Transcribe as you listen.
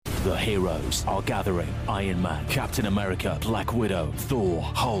The heroes are gathering. Iron Man, Captain America, Black Widow, Thor,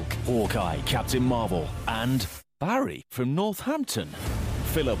 Hulk, Hawkeye, Captain Marvel, and Barry from Northampton.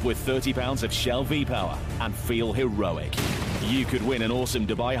 Fill up with £30 of Shell V-Power and feel heroic. You could win an awesome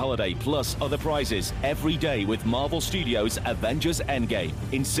Dubai holiday plus other prizes every day with Marvel Studios' Avengers Endgame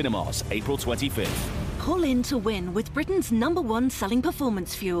in cinemas April 25th. Pull in to win with Britain's #1 selling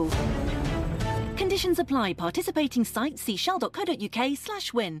performance fuel. Conditions apply. Participating sites see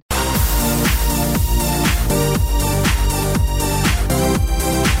shell.co.uk/win.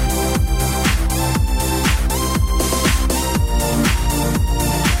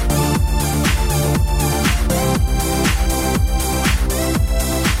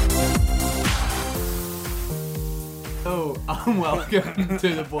 Hello and welcome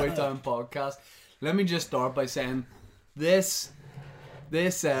to the Boytown Podcast. Let me just start by saying this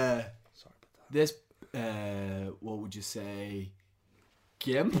what would you say,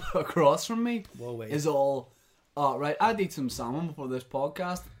 gimp across from me is all right. I'd eat some salmon before this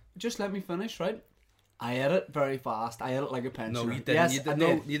podcast. Just let me finish, right? I ate it very fast. I ate it like a pensioner. No, you didn't. Yes, you did, I no,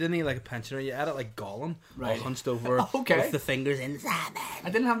 did. you didn't eat like a pensioner. You ate it like Gollum, Right. all hunched over Okay. with the fingers inside. I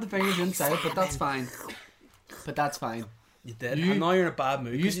didn't have the fingers inside, but that's fine. You did. You- and now you're in a bad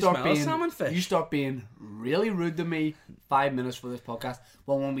mood. You You start smell being salmon fish. You start being really rude to me 5 minutes for this podcast.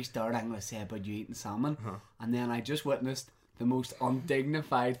 Well, when we start, I'm going to say about you eating salmon, and then I just witnessed the most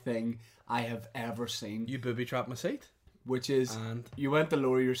undignified thing I have ever seen, You booby trapped my seat. which is And? you went to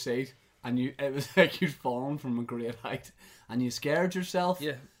lower your seat, and it was like you'd fallen from a great height, and you scared yourself,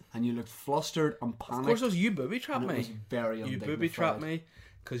 Yeah. and you looked flustered and Of panicked. course, it was you booby trapped and it me. was very You undignified. booby trapped me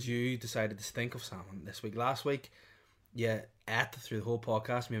because you decided to stink of salmon this week. Last week, you ate through the whole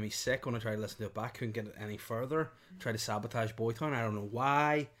podcast, made me sick when I tried to listen to it back. Couldn't get it any further. Tried to sabotage Boytown. I don't know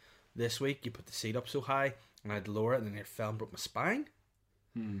why. This week, you put the seat up so high, and I had to lower it, and then it fell and broke my spine.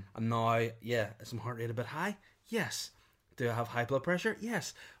 And now, is my heart rate a bit high? Yes. Do I have high blood pressure?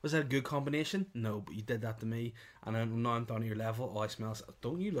 Yes. Was that a good combination? No, but you did that to me, and now I'm down to your level. Oh, I smell.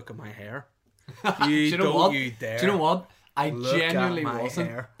 Don't you look at my hair? Do you know don't what? you dare. Do you know what? I Look at genuinely my wasn't.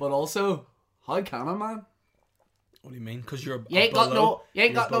 hair. But also, how can I, man? What do you mean? Because you're You ain't got below- no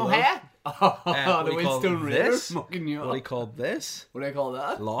you're below. hair. What The do you call Winston Raiders this? smoking you What do you up. call this? What do I call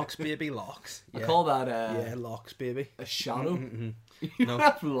that? Locks, baby, locks. I Yeah. call that yeah, locks, baby. a shadow. You No.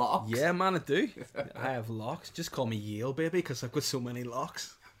 have locks. Yeah, man, I do. I have locks. Just call me Yale, baby, because I've got so many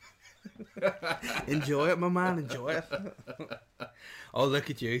locks. Enjoy it, my man. Enjoy it. Oh,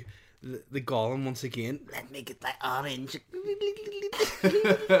 look at you. The Gollum once again. Let me get that orange.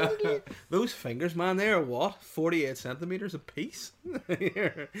 Those fingers, man, they are what? 48 centimetres a piece?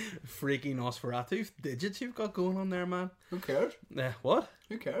 Freaky Nosferatu digits you've got going on there, man. Who cares? What?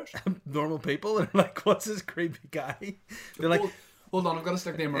 Who cares? Normal people are like, what's this creepy guy? They're like, Hold on, I've got to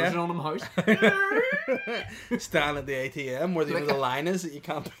stick the immersion on in my house. stand at the ATM where the line is that you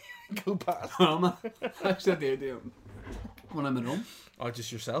can't go past. I said the idea when I'm at home. Or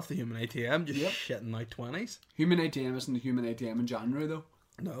just yourself, the human ATM, just Yep. shitting out 20s. Human ATM isn't a human ATM in January though.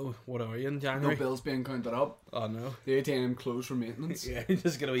 No, what are you in No January? bills being counted up. Oh no. The ATM closed for maintenance. Yeah, you're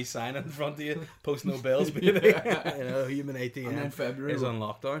just going to be signing in front of you, post no bills, baby. You know, human ATM And then February is on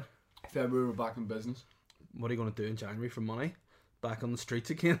lockdown. February we're back in business. What are you going to do in January for money? Back on the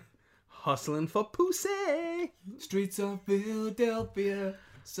streets again? Hustling for pussy. Streets of Philadelphia,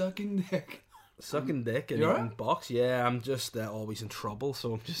 sucking dick. Sucking dick and You eating alright? box. Yeah, I'm just always in trouble,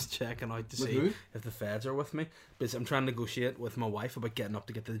 so I'm just checking out to With see who? if the feds are with me. But I'm trying to negotiate with my wife about getting up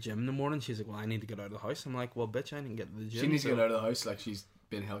to get to the gym in the morning. She's like, well, I need to get out of the house. I'm like, well, bitch, I need to get to the gym. She needs to so- get out of the house like she's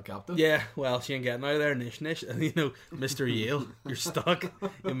been held captive. Yeah, well, she ain't getting out of there, nish. And, you know, Mr. Yale, you're stuck.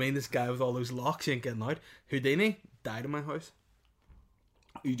 You mean this guy with all those locks, she ain't getting out. Houdini died in my house.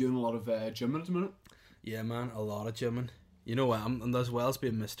 Are you doing a lot of gym at the minute? Yeah, man, a lot of gymming. You know what? And as well as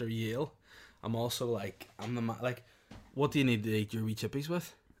being Mr. Yale, I'm also like, what do you need to eat your wee chippies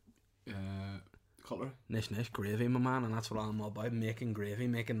with? Cutlery. Nish, gravy, my man, and that's what I'm all about. Making gravy,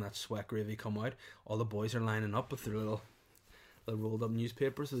 making that sweat gravy come out. All the boys are lining up with their little rolled up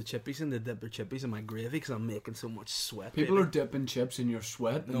newspapers with the chippies, and they dip their chippies in my gravy because I'm making so much sweat. People baby. are dipping chips in your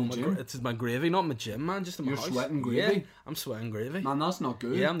sweat in No, the gym. it's my gravy, not my gym, man. Just in my You're house. sweating gravy? Yeah, I'm sweating gravy. Man, that's not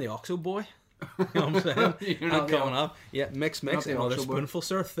good. Yeah, I'm the Oxo boy. You know what I'm saying? You're I'm not the coming up. Yeah, mix, not the another Oxo boy. spoonful,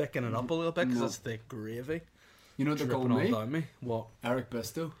 sir. Thicken it up a little bit because No. it's thick gravy. You know what they're Dripping calling all me? down me. What? Eric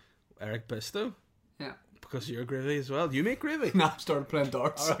Bisto. Eric Bisto? Yeah. Because you're gravy as well. You make gravy? Now I've started playing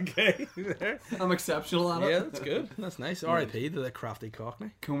darts. Okay. There. I'm exceptional at it. Yeah, that's good. That's nice. R.I.P. to the crafty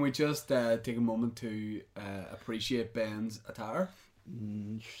cockney. Can we just take a moment to appreciate Ben's attire?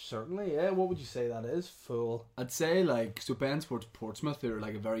 Certainly, yeah. What would you say that is? Full. I'd say like so. Ben supports Portsmouth, who are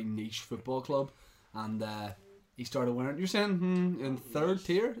like a very niche football club, and he started wearing. You're saying in third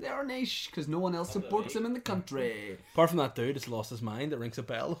tier they are niche because no one else supports them in the country. Apart from that dude, it's lost his mind. It rings a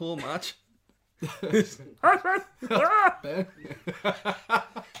bell the whole match. Ben.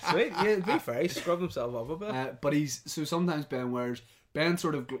 Sweet, yeah. To be fair, he scrubbed himself up a bit. But sometimes Ben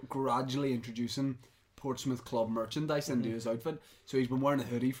sort of gradually introducing Portsmouth club merchandise into his outfit. So he's been wearing a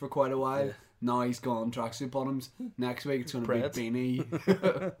hoodie for quite a while. Yeah. Now he's gone tracksuit bottoms. Next week it's going to be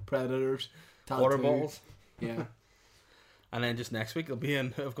beanie, Predators, tattoo. Water bottles. Yeah. And then just next week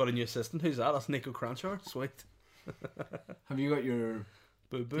I've got a new assistant. Who's that? That's Nico Crenshaw. Sweet. Have you got your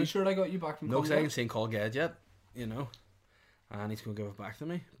t-shirt I got you back from No, because I haven't seen Colgate yet, you know. And he's going to give it back to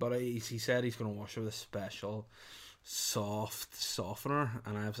me. But he said he's going to wash it with a special soft softener.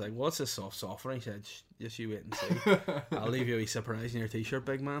 And I was like, what's this soft softener? He said, just you wait and see. I'll leave you a wee surprise in your t-shirt,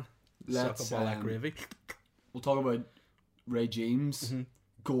 big man. Let's suck up all that gravy. We'll talk about Ray James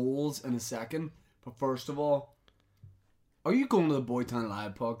goals in a second. But first of all, are you going to the Boytown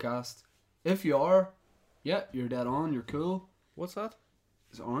Live podcast? If you are, yeah, you're dead on. You're cool. What's that?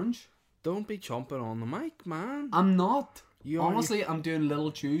 It's orange. Don't be chomping on the mic, man. I'm not. Honestly, I'm doing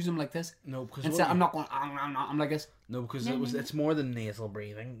little chews. I'm like this. No, because I'm not going. I'm like this. No, because it's more than nasal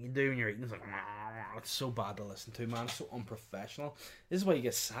breathing. You do when you're eating. It's like it's so bad to listen to, man. It's so unprofessional. This is why you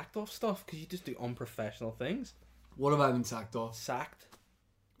get sacked off stuff, because you just do unprofessional things. What have I been sacked off? Sacked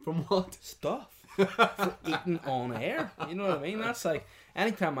from what? Stuff for eating on air. You know what I mean? That's like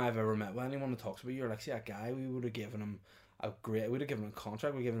anytime I've ever met with anyone who talks about you, you're like, see that guy, we would have given him a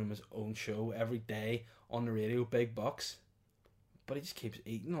contract. We'd given him his own show every day on the radio, big bucks. But he just keeps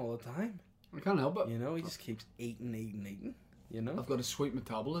eating all the time. I can't help it. You know, he just keeps eating. You know? I've got a sweet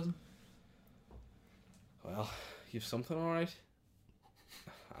metabolism. Well, you've something alright.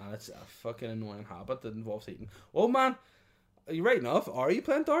 And it's a fucking annoying habit that involves eating. Oh man, are you right enough? Are you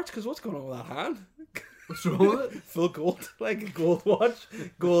playing darts? Because what's going on with that hand? What's wrong with it? Full gold, like a gold watch,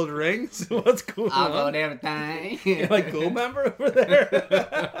 gold rings. What's going on? I'll go everything. You're like gold member over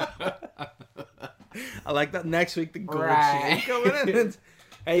there. I like that. Next week the gold chain coming in.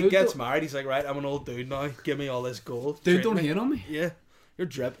 Hey, he gets married. He's like, right, I'm an old dude now. Give me all this gold. Dude, don't hate on me. Yeah, you're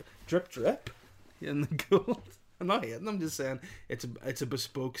drip in the gold. I'm not hating. I'm just saying it's a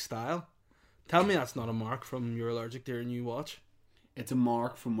bespoke style. Tell me that's not a mark from You're Allergic to Your New Watch. It's a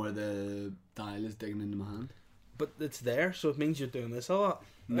mark from where the dial is digging into my hand. But it's there, so it means you're doing this a lot.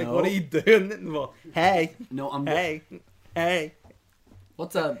 No. Like, what are you doing? Well, hey. No, I'm... Hey.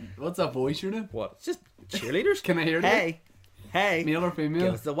 What's that voice you're doing? What? It's just cheerleaders. Can I hear that? Hey. Male or female?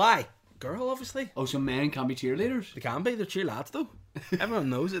 Give us the why. Girl, obviously. Oh, so men can be cheerleaders? They can be. They're cheer lads, though. Everyone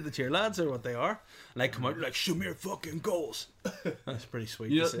knows that the cheer lads are what they are. And they come out like, show me your fucking goals. That's pretty sweet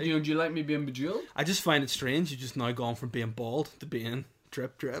to see. Do you like me being bejeweled? I just find it strange. You've just now gone from being bald to being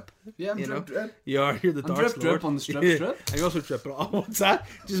drip. Yeah, I'm drip. You're the dark drip on the strip. And you also drip it off. What's that?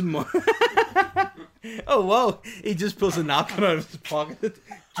 Just more. Oh, whoa. He just pulls a napkin out of his pocket.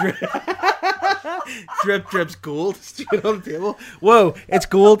 Drips gold straight on the table. Whoa, it's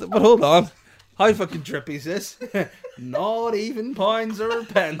gold. But hold on. How fucking drippy is this? Not even pounds or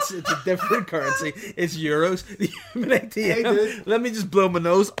pence. It's a different currency. It's euros. Hey, dude. Let me just blow my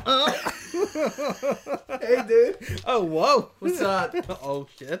nose. Hey, dude. Oh, whoa. What's that? Oh,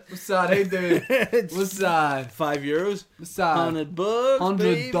 shit. What's that? Hey, dude. What's that? €5. What's that? $100,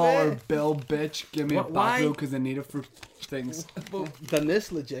 $100 bill, bitch. Give me a back row because I need it for things. Then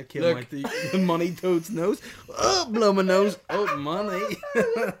this legit came out the money toad's nose. Oh, blow my nose. Oh, money.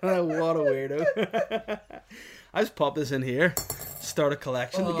 What a weirdo. I just pop this in here, start a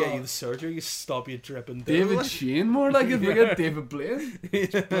collection to get you the surgery, stop you dripping. David Shane, more like it. We got David Blaine.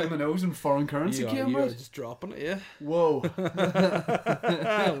 Just blow my nose in foreign currency. You're just dropping it, yeah. Whoa.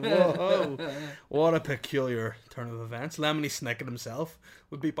 Whoa. What a peculiar turn of events. Lemony Snicket himself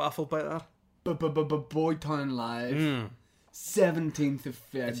would be baffled by that. Boytown Live. 17th of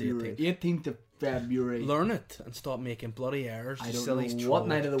February. 18th of February. Learn it and stop making bloody errors. I don't know what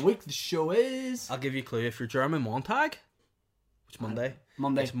night of the week the show is. I'll give you a clue. If you're German, Montag. Which Monday?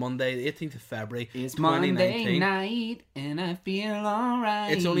 Monday. It's Monday, the 18th of February. It's Monday night and I feel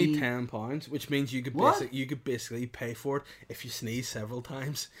alright. It's only £10, which means you could basically pay for it if you sneeze several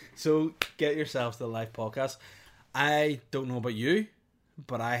times. So get yourselves to the live podcast. I don't know about you,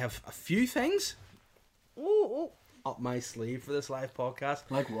 but I have a few things up my sleeve for this live podcast.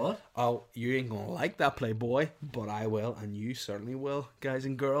 Like what? Oh, you ain't gonna like that, Playboy, but I will, and you certainly will, guys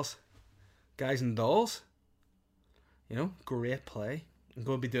and girls, guys and dolls. You know, great play. I'm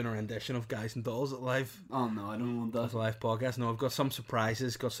going to be doing a rendition of Guys and Dolls at live. Oh no, I don't want That's that. a live podcast. No, I've got some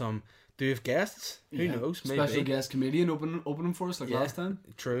surprises. Got some. Do you have guests? Who Yeah. knows? Maybe. Special guest comedian opening for us like Yeah. last time.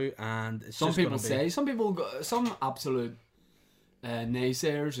 True, and it's Some just people gonna be- say, some absolute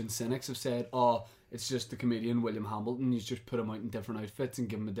naysayers and cynics have said, "Oh, it's just the comedian William Hamilton. You just put him out in different outfits and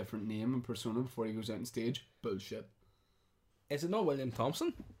give him a different name and persona before he goes out on stage." Bullshit. Is it not William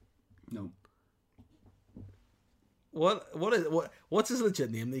Thompson? No. What's his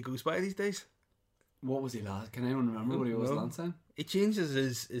legit name that he goes by these days? What was he last? Can anyone remember what he was No. last time? He changes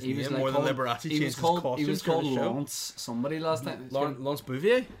his He was name like more than called- Liberace he changes was his called costumes during the show. Lawrence somebody last time. Lawrence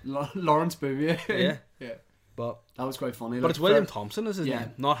Bouvier? Lawrence Bouvier. Yeah. Yeah. But That was quite funny. it's William Thompson is his Yeah.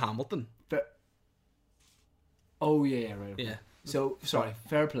 name, not Hamilton. Oh yeah, right. Okay. Yeah. So sorry,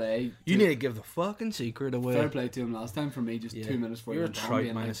 fair play. You need to give the fucking secret away. Fair play to him last time for me. Just Yeah. 2 minutes before You're he a went on, trout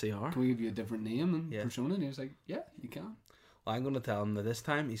being like, minus AR. "Can we give you a different name and Yeah. persona?" And he was like, "Yeah, you can." I'm going to tell him that this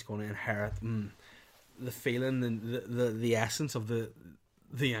time he's going to inherit the feeling and the essence of the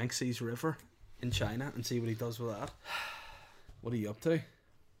Yangtze River in China and see what he does with that. What are you up to? Are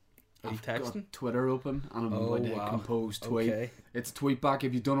you I've got texting? Twitter open and I'm Oh, about to wow. compose tweet. Okay. It's tweet back.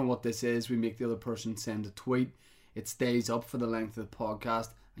 If you don't know what this is, we make the other person send a tweet. It stays up for the length of the podcast,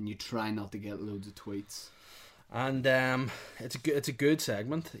 and you try not to get loads of tweets. And it's a good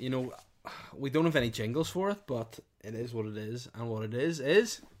segment. You know, we don't have any jingles for it, but it is what it is, and what it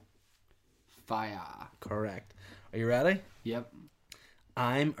is Fire. correct. Are you ready? Yep.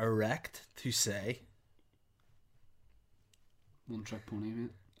 I'm erect to say. One trick pony,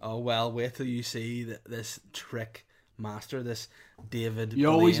 mate. Oh well, wait till you see this trick master, this David. You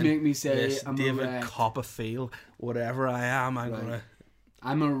always Blaine, make me say this I'm David erect. Copperfield, whatever I am. I'm Right. gonna.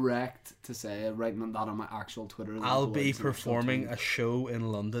 I'm erect to say it, writing that on my actual Twitter. I'll like, be it's an actual performing tweet. a show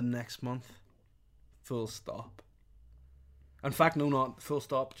in London next month. Full stop. In fact, no, not full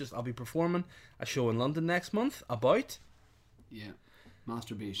stop. Just I'll be performing a show in London next month about Yeah.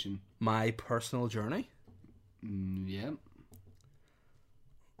 Masturbation. my personal journey Yep.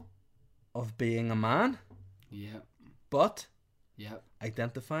 of being a man, Yep. but Yep.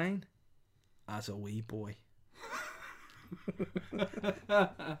 identifying as a wee boy.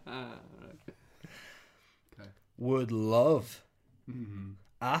 Would love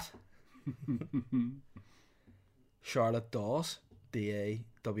at Charlotte Dawes,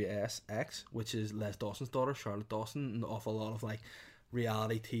 DAWSX, which is Les Dawson's daughter, Charlotte Dawson, an awful lot of like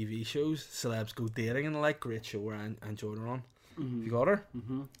reality TV shows, Celebs Go Dating and the like. Great show where I enjoyed her on. You got her?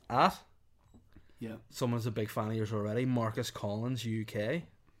 At Yeah. someone's a big fan of yours already, Marcus Collins UK.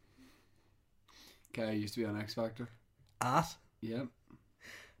 Okay, I used to be on X Factor. At Yep.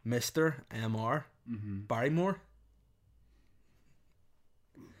 Mr. MR Barrymore.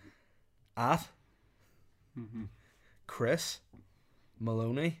 At Chris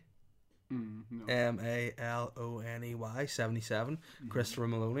Maloney No. Maloney 77. Christopher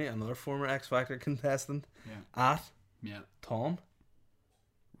Maloney, another former X Factor contestant. Yeah. At Yeah. Tom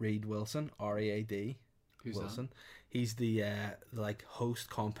Reed Wilson, READ Who's Wilson. He's the like host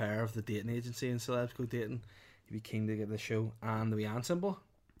compare of the dating agency in Celebs Go Dating. He'd be keen to get the show and the wee ant symbol.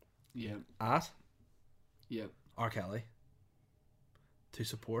 Yep. At Yep. R. Kelly to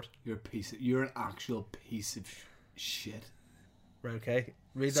support. You're an actual piece of shit. Right, okay.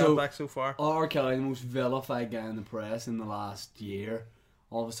 Read So- that back so far. R. Kelly, the most vilified guy in the press in the last year.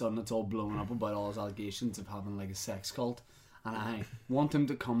 All of a sudden, it's all blowing up about all his allegations of having like a sex cult, and I want him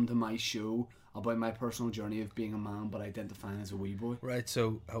to come to my show about my personal journey of being a man but identifying as a wee boy. Right,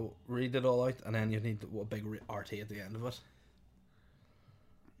 so I'll read it all out, and then you need a big RT at the end of it.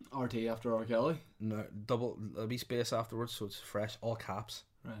 RT after R. Kelly. No, there'll be space afterwards, so it's fresh, all caps.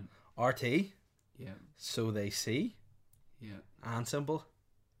 Right. RT, Yeah. so they see, Yeah. and symbol,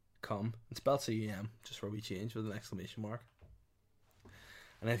 come, and spelled CUM, just where we change with an exclamation mark.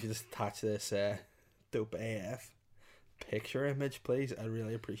 And if you just attach this dope AF picture image, please, I'd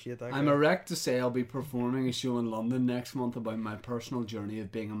really appreciate that. I'm guy. erect to say I'll be performing a show in London next month about my personal journey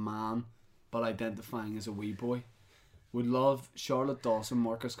of being a man but identifying as a wee boy. Would love Charlotte Dawson,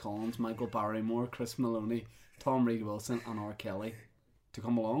 Marcus Collins, Michael Barrymore, Chris Maloney, Tom Reed Wilson and R. Kelly to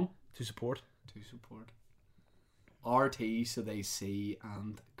come along to support. to support. RT so they see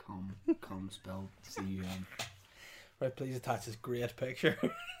and come. Come spelled CUM. Right, please attach this great picture.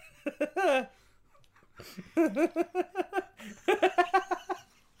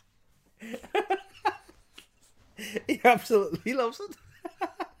 He absolutely loves it.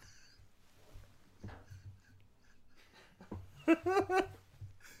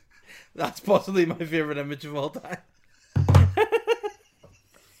 That's possibly my favourite image of all time.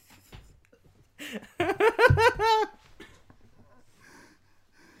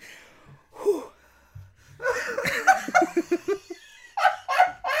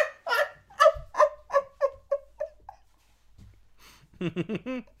 Do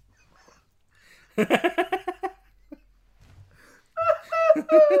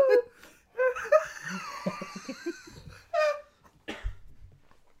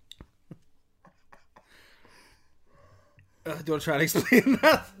you want to try and explain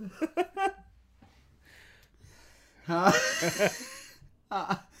that?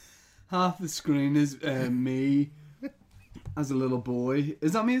 Half the screen is me as a little boy.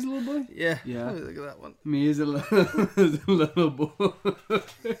 Is that me as a little boy? Yeah. Yeah. Look at that one. Me as a little boy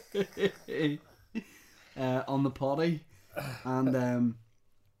on the potty, and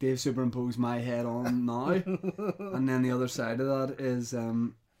they've superimposed my head on now, and then the other side of that is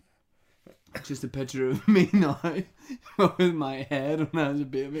just a picture of me now with my head when I was a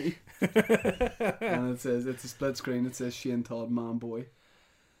baby, and it says, it's a split screen. It says Shane Todd, man boy.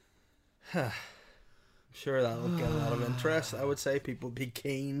 Sure, that'll get a lot of interest. I would say people would be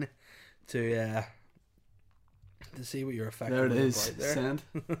keen to see what you're effectively There it is. about there. Send.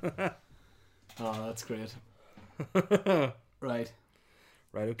 Oh, that's great. Right.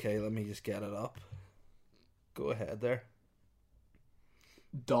 Right, okay, let me just get it up. Go ahead there.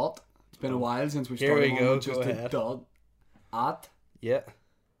 Dot. It's been a while since we Here started we go, on just go a ahead. dot. At Yeah,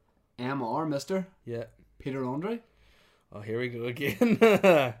 Mr. Mr. yeah. Peter Andre. Oh, here we go again.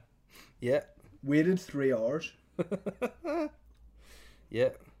 Yeah, Waited 3 hours yeah,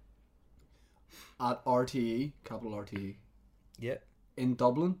 at RTE, capital RTE, yeah, in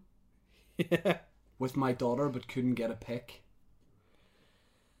Dublin yeah. with my daughter, but couldn't get a pic.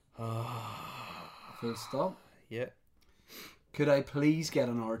 Full stop. Yeah. Could I please get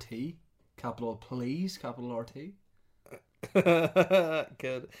an RT? Capital please, capital RT,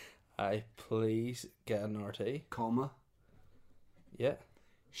 Could I please get an RT? comma. Yeah.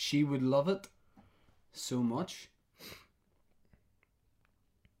 She would love it so much.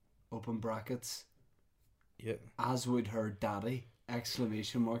 Open brackets. Yeah. As would her daddy!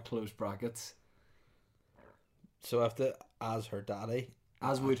 Exclamation mark, close brackets. So I have to, as her daddy,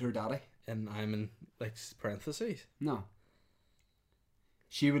 As would her daddy. and I'm in like parentheses. No.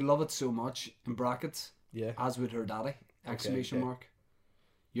 She would love it so much, in brackets, Yeah. as would her daddy! Exclamation okay. mark.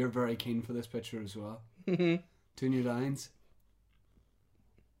 You're very keen for this picture as well. 2 new lines.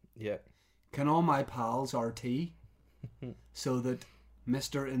 Yeah. Can all my pals RT so that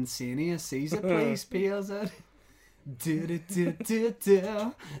Mr. Insania sees it, please, PLZ?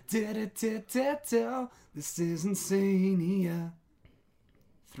 This is Insania.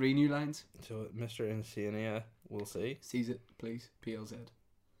 3 new lines. So Mr. Insania, we'll see. Sees it, please, PLZ.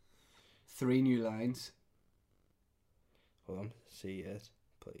 3 new lines. Hold on. See it,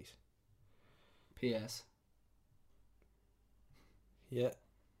 please. PS. Yeah.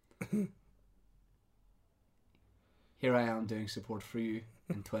 Here I am doing support for you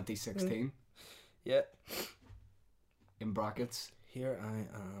in 2016. Yeah. In brackets. Here I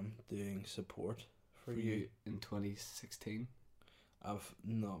am doing support for For you. you in 2016. I've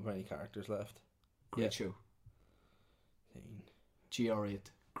not many characters left. Great Yeah. show. 18.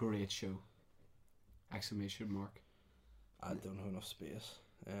 GR8. Great show. Exclamation mark. I don't have enough space.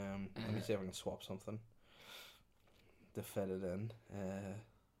 Let me see if I can swap something to fit it in.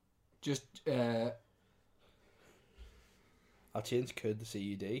 Just, I'll change could to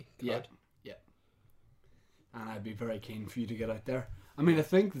CUD. yeah. Yeah. And I'd be very keen for you to get out there. I mean, I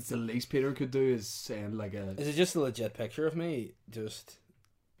think that's the least Peter could do is send like a... Is it just a legit picture of me? Just,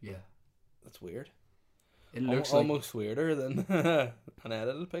 Yeah. that's weird. It looks like... almost weirder than an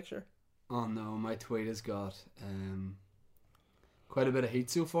edited picture. Oh no, my tweet has got quite a bit of heat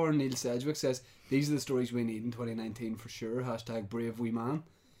so far. Neil Sedgwick says, these are the stories we need in 2019 for sure. Hashtag brave wee man.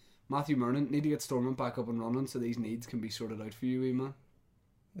 Matthew Mernon, need to get Stormont back up and running so these needs can be sorted out for you, wee man.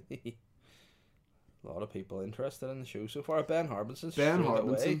 A lot of people interested in the show so far. Ben Harbinson. Ben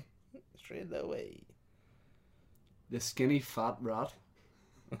Harbinson. Straight away. The skinny fat rat.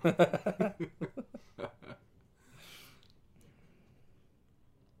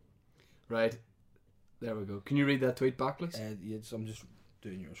 Right. There we go. Can you read that tweet back, please? Yes, I'm just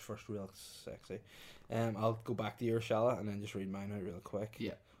doing yours first, real sexy. I'll go back to your Shala and then just read mine out real quick.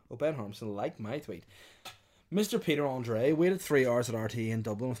 Yeah. Well, Ben Harmson liked my tweet. Mr. Peter Andre waited 3 hours at RT in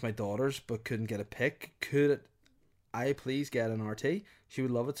Dublin with my daughters, but couldn't get a pic. Could I please get an RT? She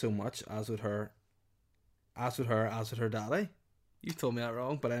would love it so much, as would her daddy. You told me that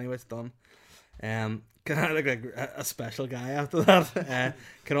wrong, but anyway, it's done. Can I look like a special guy after that?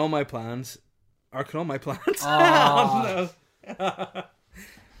 Can all my plans? Oh. No.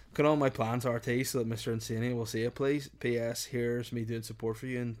 Can all my plans RT so that Mr. Insania will see it, please? P.S. Here's me doing support for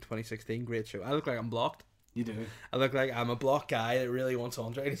you in 2016. Great show. I look like I'm blocked. You do. I look like I'm a blocked guy that really wants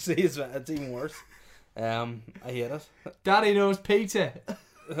Andre to see his. It's even worse. I hate it. Daddy knows pizza.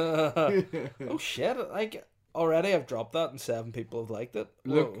 Oh shit! Like already, I've dropped that, and 7 people have liked it.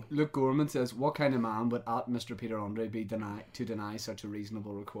 Whoa. Luke Gorman says, "What kind of man would at Mr. Peter Andre be to deny such a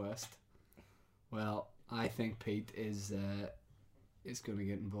reasonable request?" Well, I think Pete is going to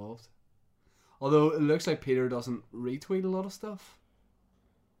get involved. Although it looks like Peter doesn't retweet a lot of stuff.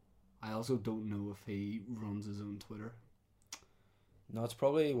 I also don't know if he runs his own Twitter. No, it's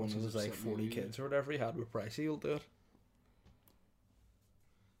probably one of those like 40 kids or whatever he had with Pricey. He'll do it.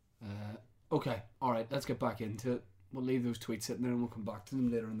 Okay, alright, let's get back into it. We'll leave those tweets sitting there and we'll come back to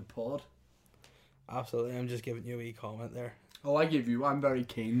them later in the pod. Absolutely, I'm just giving you a wee comment there. Oh, I'm very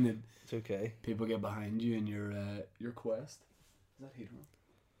keen that It's okay. people get behind you in your quest. Is that heater on?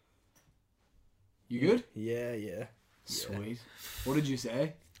 You good? Yeah. Sweet. What did you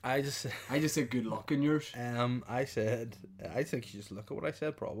say? I just said good luck in yours. I said, I think you just look at what I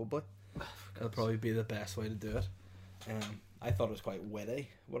said, probably. That'll probably be the best way to do it. I thought it was quite witty,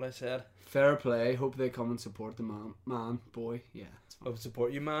 what I said. Fair play. Hope they come and support the boy. Yeah. Hope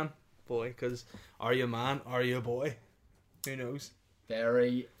support you, man, boy, because are you a man, are you a boy? Who knows?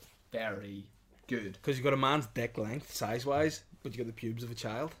 Very, very good. Because you got a man's dick length, size-wise, but you got the pubes of a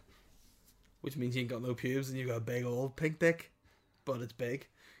child. Which means you ain't got no pubes and you got a big old pink dick. But it's big.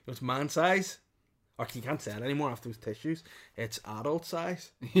 It's man size. Or you can't say it anymore after those tissues. It's adult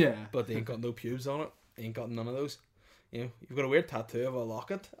size. Yeah. But they ain't got no pubes on it. Ain't got none of those. You know, you've got a weird tattoo of a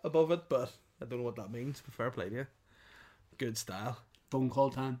locket above it, but I don't know what that means, but fair play to you. Good style. Phone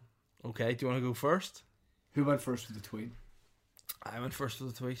call time. Okay, do you want to go first? Who went first with the tweet? I went first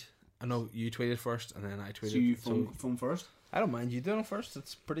with the tweet. I know you tweeted first, and then I tweeted. So you phone first? I don't mind you doing it first.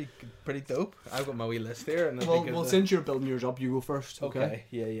 It's pretty dope. I've got my wee list here. And well, since you're building yours up, you go first. Okay.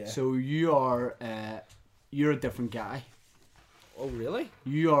 Yeah. So you are, you're a different guy. Oh, really?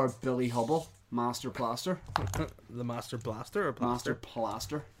 You are Billy Hubble, Master Plaster. The Master Blaster or Plaster? Master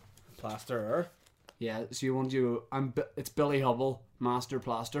Plaster. Plasterer. Yeah. So you want you? It's Billy Hubble, Master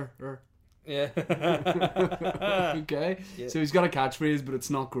Plaster. Yeah. Okay. Yeah. So he's got a catchphrase, but it's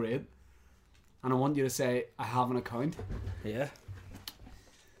not great. And I want you to say, I have an account. Yeah.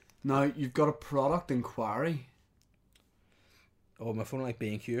 Now, you've got a product inquiry. Oh, my phone like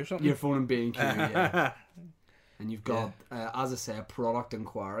B&Q or something? Your phone in B&Q, yeah. And you've got, as I say, a product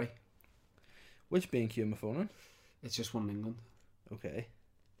inquiry. Which B&Q am I phoning? It's just one in England. Okay.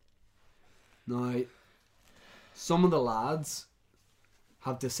 Now, some of the lads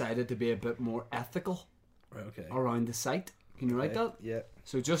have decided to be a bit more ethical around the site. Can you write that? Yeah.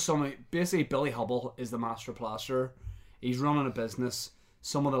 So just basically Billy Hubble is the Master Plasterer. He's running a business.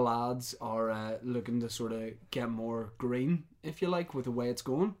 Some of the lads are looking to sort of get more green, if you like, with the way it's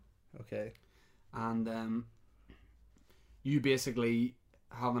going. Okay. And you basically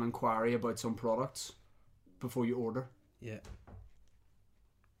have an inquiry about some products before you order. Yeah.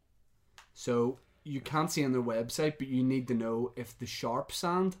 So you can't see on their website, but you need to know if the sharp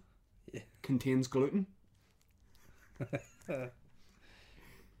sand contains gluten.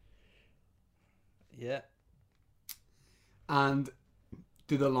 Yeah. And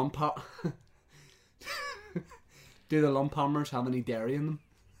do the lump hammers have any dairy in them?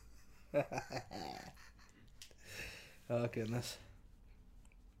 Oh goodness.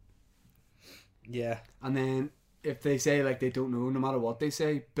 Yeah. And then if they say like they don't know, no matter what they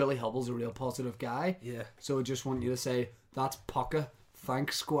say, Billy Hubble's a real positive guy. Yeah. So I just want you to say, that's Pucka,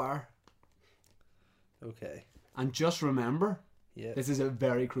 thanks Squire. Okay. And just remember, yeah, this is a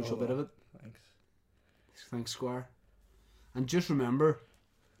very crucial bit of it. Thanks Squire. And just remember,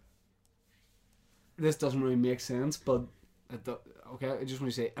 this doesn't really make sense, but okay, I just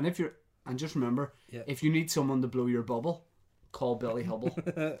want to say, and just remember, if you need someone to blow your bubble, call Billy Hubble.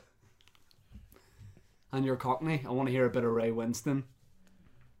 And you're Cockney, I want to hear a bit of Ray Winston.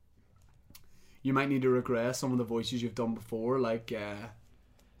 You might need to regress some of the voices you've done before, like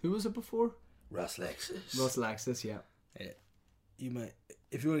who was it before? Russ Lexus, yeah. You might,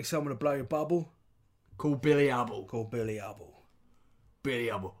 if you want someone to blow your bubble, call Billy Hubble. Billy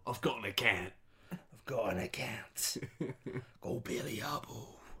Hubble, I've got an account. Go Billy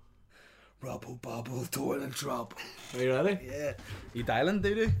Hubble. Rubble bubble, toilet trouble. Are you ready? Yeah. You dialing,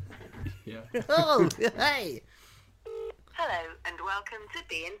 doo-doo? Yeah. Oh, hey. Hello and welcome to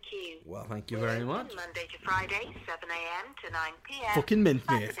B&Q. Well, thank you very much. Monday to Friday, 7 a.m. to 9 p.m. Fucking mint,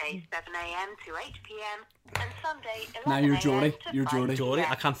 mate. Saturday, 7 a.m. to 8 p.m. And Sunday, 11 Now you're a.m. Geordie. to You're 5 Geordie. Geordie,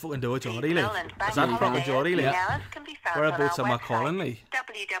 p.m. I can't fucking do a Geordie, Seasonal Lee. and bank Is that proper holiday Geordie, Lee? hours can be found Whereabouts on am our I calling, website, Lee?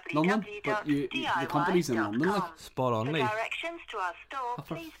 London, but the company's in London, like. Spot on, For Lee. directions to our store,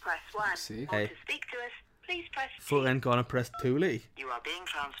 please press 1. See. Or Hey. to speak to us, please press Fucking gonna press 2, Lee. You are being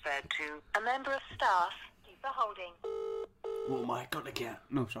transferred to a member of staff. Thank you for holding. Oh my god, again.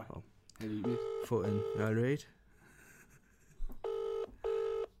 No, sorry. How do you miss? Fucking alright.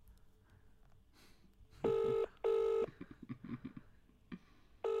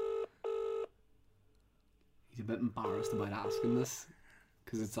 He's a bit embarrassed about asking this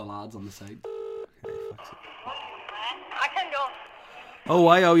because it's the lads on the side. I can go. Oh,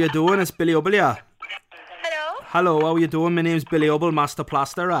 hi, how you doing? It's Billy Hubble, yeah. Hello? Hello, how you doing? My name's Billy Hubble, Master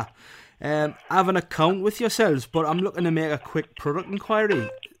Plasterer. I have an account with yourselves, but I'm looking to make a quick product inquiry.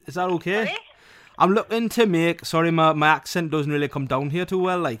 Is that okay? Sorry? I'm looking to make... Sorry, my accent doesn't really come down here too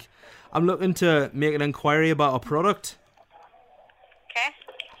well, like. I'm looking to make an inquiry about a product. Okay.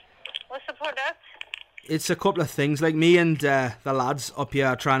 What's the product? It's a couple of things. Like, me and the lads up here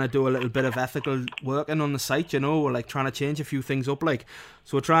are trying to do a little bit of ethical working on the site, you know. We're, like, trying to change a few things up, like.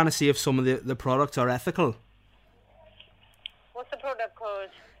 So we're trying to see if some of the products are ethical. What's the product code?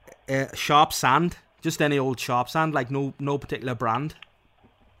 Sharp sand. Just any old sharp sand, like no particular brand.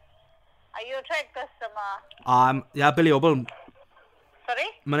 Are you a trade customer? Yeah, Billy Hubble. Sorry?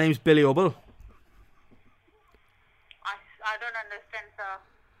 My name's Billy Hubble. I don't understand, sir.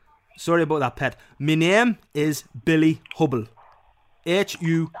 Sorry about that, pet. My name is Billy Hubble.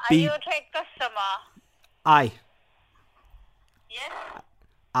 H-U-B... Are you a trade customer? I. Yes?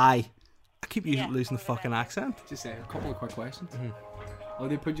 I keep Yeah, losing the fucking accent. Just say a couple of quick questions. Oh,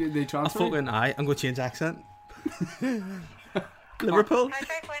 they I transfer? fucking I'm going to change accent. Liverpool. Hi,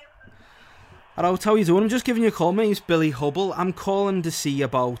 Franklin. Hello, how you doing? I'm just giving you a call. My name's Billy Hubble. I'm calling to see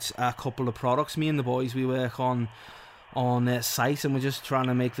about a couple of products. Me and the boys, we work on site, and we're just trying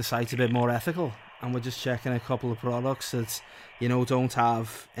to make the site a bit more ethical. And we're just checking a couple of products that, you know, don't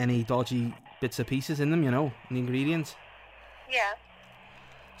have any dodgy bits and pieces in them, you know, the ingredients. Yeah.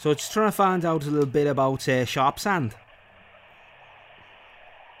 So just trying to find out a little bit about sharp sand.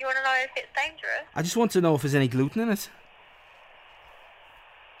 You want to know if it's dangerous? I just want to know if there's any gluten in it.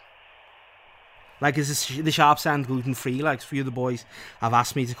 Like, is the sharp sand gluten free? Like, a few of the boys have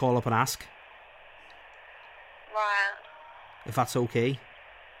asked me to call up and ask Right. if that's okay.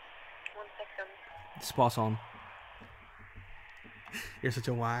 1 second. Spot on. You're such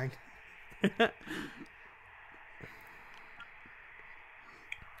a wang.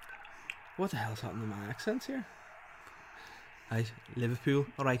 What the hell's happening to my accents here? Right, Liverpool.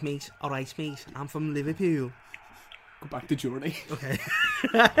 Alright, mate. Alright, mate. I'm from Liverpool. Go back to Jordy. Okay.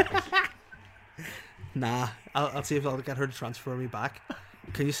 Nah, I'll see if I'll get her to transfer me back.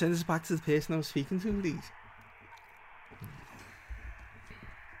 Can you send us back to the person I was speaking to, please?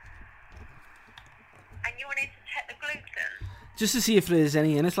 And you wanted to check the gluten? Just to see if there's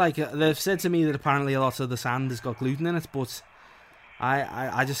any in it. Like, they've said to me that apparently a lot of the sand has got gluten in it, but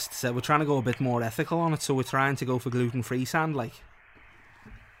I just said we're trying to go a bit more ethical on it, so we're trying to go for gluten-free sand, like.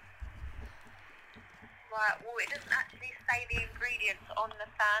 Right, well, it doesn't actually say the ingredients on the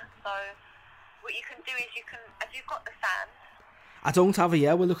sand, so what you can do is have you got the sand? I don't have it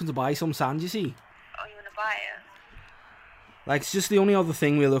yet. We're looking to buy some sand, you see. Oh, you want to buy it? Like, it's just the only other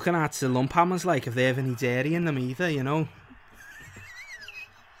thing we're looking at, the lump hammers, like, if they have any dairy in them either, you know.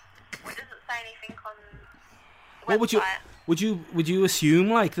 Well, it doesn't say anything on the What website. would you assume,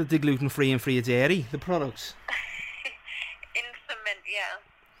 like, that they're gluten-free and free of dairy, the products? In cement, yeah.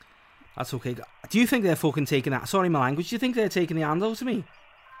 That's okay. Do you think they're fucking taking that? Sorry, my language. Do you think they're taking the hand out to me?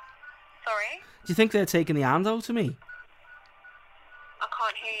 Sorry? Do you think they're taking the hand out to me? I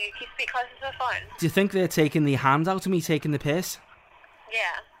can't hear you. Can you speak closer to the phone? Do you think they're taking the hand out to me, taking the piss?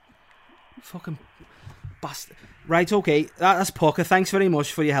 Yeah. Fucking bastard. Right, okay. That's Pucker. Thanks very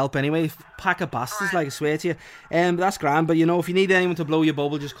much for your help anyway. Pack of bastards, like, I swear to you. That's grand, but, you know, if you need anyone to blow your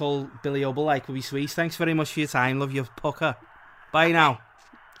bubble, just call Billy Hubble, like, will be sweet. Thanks very much for your time. Love you, Pucker. Bye now.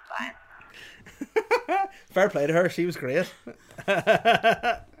 Bye. Fair play to her. She was great.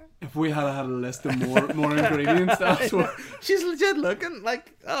 If we had a list of more ingredients, that's what... She's legit looking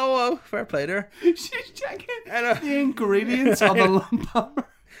like, oh, fair play to her. She's checking the ingredients of the lump hammer.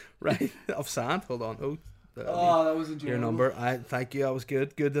 Right, of sand. Hold on. That was enjoyable. Your number. Thank you. That was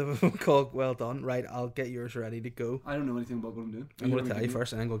good. Good to have a call. Well done. Right, I'll get yours ready to go. I don't know anything about what I'm doing. I'm going to tell you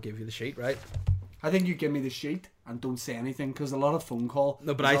first, and then I'm going to give you the sheet. Right. I think you give me the sheet and don't say anything because a lot of phone call.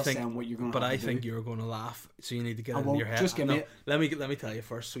 No, but I think. What you're gonna but have I to think do. you're going to laugh, so you need to get I it in won't. your head. Just give me it. Let me tell you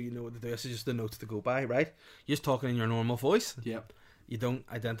first, so you know what to do. This is just the notes to go by. Right. You're just talking in your normal voice. Yep. You don't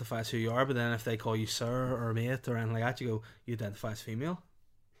identify as who you are, but then if they call you sir or mate or anything like that, you identify as female.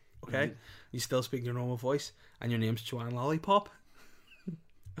 Okay. Right. You still speak your normal voice, and your name's Joanne Lollipop.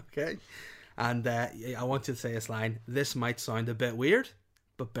 Okay. And I want you to say this line. This might sound a bit weird,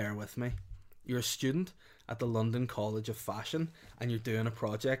 but bear with me. You're a student at the London College of Fashion, and you're doing a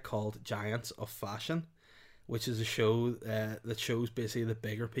project called Giants of Fashion, which is a show that shows basically that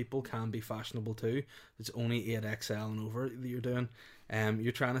bigger people can be fashionable too. It's only 8XL and over that you're doing.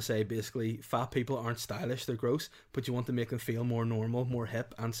 You're trying to say basically fat people aren't stylish, they're gross, but you want to make them feel more normal, more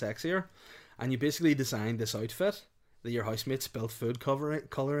hip and sexier. And you basically designed this outfit that your housemate spilled food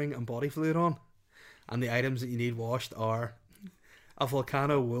colouring and body fluid on. And the items that you need washed are a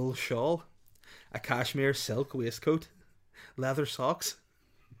Volcano wool shawl, a cashmere silk waistcoat, leather socks,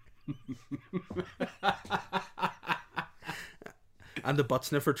 and the butt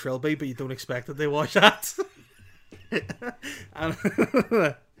sniffer trilby, but you don't expect that they wash that. And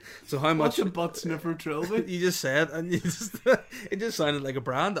so how much? What's a butt sniffer trilby? You just said, and it just sounded like a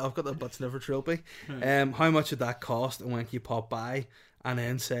brand. I've got the butt sniffer trilby. How much would that cost? And when can you pop by and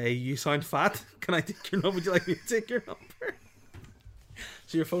then say, "You sound fat. Can I take your number? Would you like me to take your number?"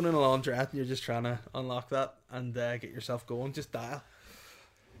 So you're phoning a laundrette and you're just trying to unlock that and get yourself going. Just dial.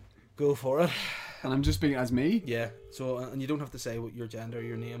 Go for it. And I'm just speaking as me? Yeah. So, and you don't have to say what your gender or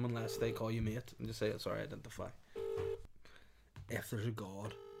your name unless they call you mate. And just say, sorry, identify. If there's a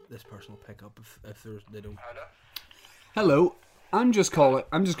God, this person will pick up. If they don't. Hello. I'm just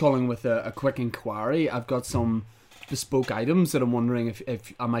calling with a quick inquiry. I've got some bespoke items that I'm wondering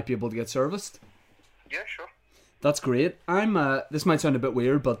if I might be able to get serviced. Yeah, sure. That's great. This might sound a bit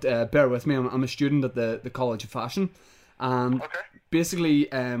weird, but bear with me. I'm a student at the College of Fashion, and basically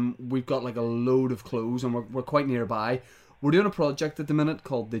we've got like a load of clothes, and we're quite nearby. We're doing a project at the minute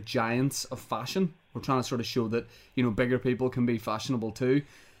called the Giants of Fashion. We're trying to sort of show that bigger people can be fashionable too.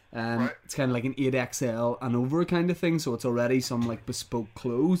 It's kind of like an 8XL and over kind of thing, so it's already some like bespoke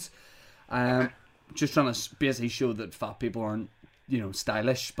clothes. Just trying to basically show that fat people aren't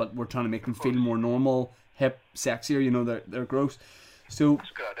stylish, but we're trying to make them feel more normal, hip, sexier. They're gross. So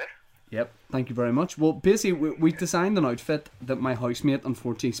that's a good idea. Yep, thank you very much. Well, basically we designed an outfit that my housemate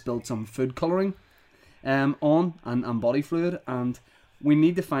unfortunately spilled some food colouring on and body fluid, and we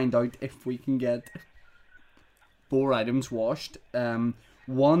need to find out if we can get 4 items washed.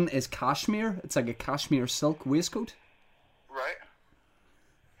 One is cashmere. It's like a cashmere silk waistcoat. Right.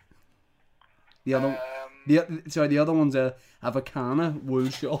 The other one's a Volcana wool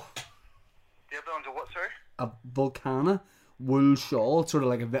shawl. The other one's a what, sorry? A Volcana wool shawl. It's sort of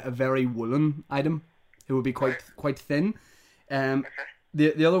like a very woolen item. It would be quite thin. Okay.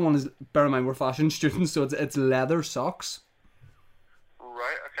 The other one is, bear in mind we're fashion students, so it's leather socks.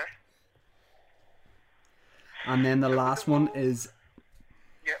 Right, okay. And then the last one is...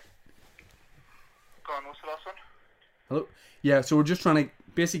 Yep. Go on, what's the last one? Hello? Yeah, so we're just trying to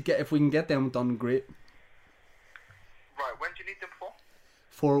basically if we can get them done, great. Right, when do you need them for?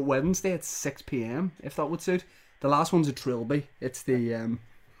 For Wednesday at 6 PM, if that would suit. The last one's a trilby. It's the...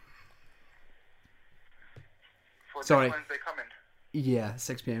 For Sorry. this Wednesday coming? Yeah,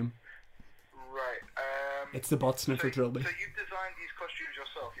 6 PM. Right, It's the butt sniffer trilby. So you've designed these costumes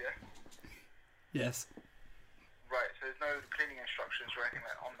yourself, yeah? Yes. Right, so there's no cleaning instructions or anything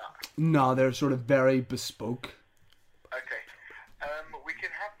like on that? No, they're sort of very bespoke. Okay. We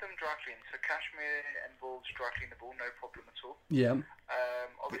can have them dry cleaned. So cashmere and wool's dry cleanable, no problem at all. Yeah.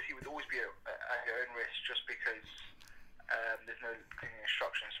 Obviously, it would always be at your own risk, just because there's no cleaning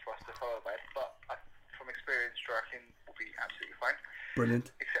instructions for us to follow by. But from experience, dry clean will be absolutely fine.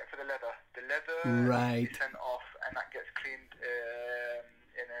 Brilliant. Except for the leather. The leather Right. is sent off, and that gets cleaned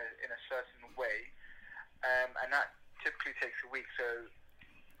in a certain way, and that typically takes a week. So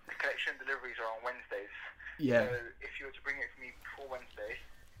the collection and deliveries are on Wednesdays. Yeah. So if you were to bring it for me before Wednesday,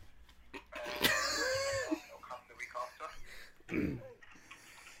 it'll come the week after.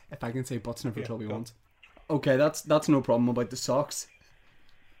 If I can say butt sniffer trilby once. Okay, that's no problem about the socks.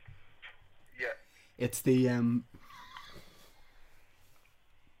 Yeah. It's the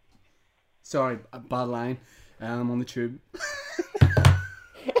Sorry, a bad line. I'm on the tube.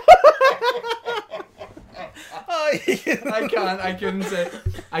 I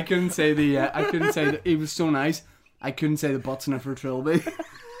couldn't say the he was so nice. I couldn't say the butt sniffer trilby.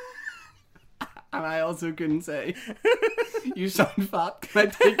 And I also couldn't say, you sound fat, can I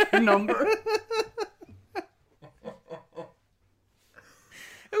take your number?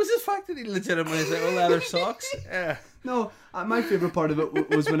 It was the fact that he legitimately said, "Oh, leather socks." Yeah. No, my favourite part of it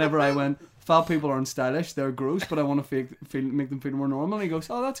was whenever I went, fat people aren't stylish, they're gross, but I want to make them feel more normal. And he goes,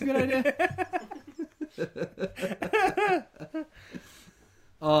 "Oh, that's a good idea."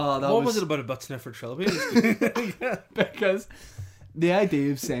 What was it about a butt sniffer trilby? Because the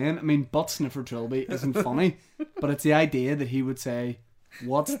idea of saying, butt sniffer trilby isn't funny, but it's the idea that he would say,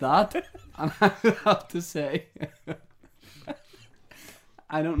 "What's that?" And I would have to say,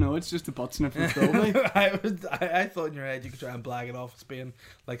 I don't know. It's just a butt sniffer trilby. I thought in your head you could try and blag it off as being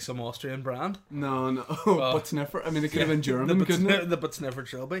like some Austrian brand. No. Butt sniffer. I mean, it could have been German, couldn't it? The butt sniffer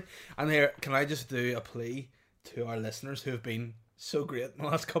trilby. And here, can I just do a plea to our listeners who have been so great in the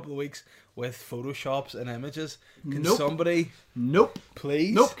last couple of weeks with photoshops and images? Can somebody... Nope.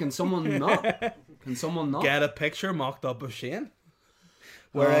 Please? Nope. Can someone not? Can someone not? Get a picture mocked up of Shane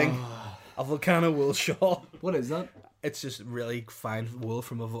wearing a Volcano wool shawl. What is that? It's just really fine wool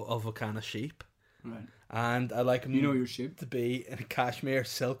from a Volcano sheep. Right. And I like him You know your sheep. to be in a cashmere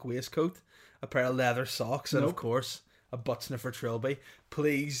silk waistcoat, a pair of leather socks, and of Nope. course a butt sniffer trilby.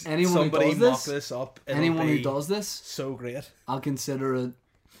 Please, Anyone somebody who does mock this, this up. It'll Anyone be who does this, so great. I'll consider it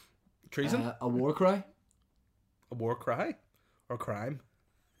Treason, a war cry. a war cry, or crime.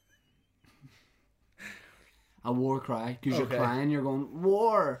 A war cry. Because Okay. you're crying, you're going,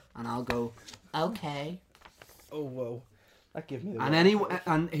 war. And I'll go, okay. Oh whoa, that gave me. The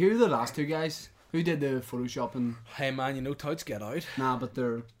And who are the last two guys? Who did the photoshopping? Hey man, you know touts get out. Nah, but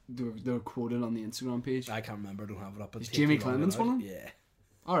they're quoted on the Instagram page. I can't remember. I don't have it up. Is Jamie Clements one of them? Yeah.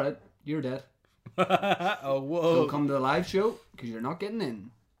 Alright, you're dead. Oh whoa. Don't come to the live show because you're not getting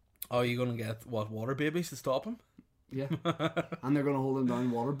in. Oh, you gonna get what water babies to stop him? Yeah. And they're going to hold him down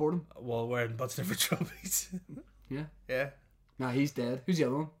and waterboard him. While wearing butt sniffer trophies. Yeah. Yeah. Nah, he's dead. Who's the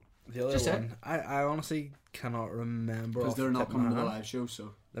other one? The other Just say one, I honestly cannot remember. Because off they're the not tip of coming my to the hand. live show,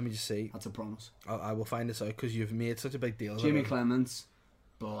 so Let me just see. that's a promise. I will find this out because you've made such a big deal of Jamie it. Clements,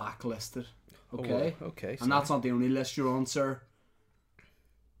 blacklisted. Okay? Oh, okay. And that's not the only list you're on, sir.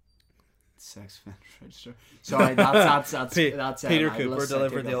 Sex offender register. Sorry, that's Peter libelous. Cooper I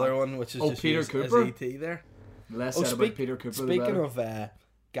delivered take the that other back. one, which is Oh, just Peter used as Cooper? ET there. Less Oh, said about Peter Cooper. the speaking better. of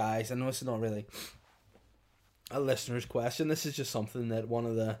guys, I know it's not really a listener's question. This is just something that one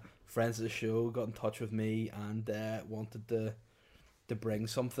of the friends of the show got in touch with me and wanted to bring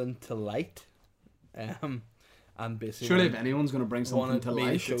something to light. And basically, Surely, if anyone's going to bring something wanted to me to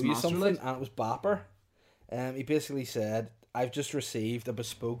life, show it's you Master something, Light. and it was Bapper. He basically said, "I've just received a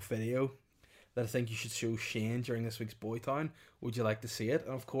bespoke video that I think you should show Shane during this week's Boytown. Would you like to see it?"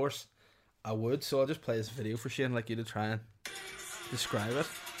 And of course, I would. So I'll just play this video for Shane, like you to try and describe it.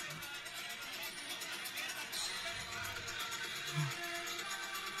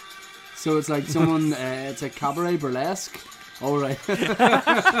 So it's like someone, it's like cabaret burlesque. All right.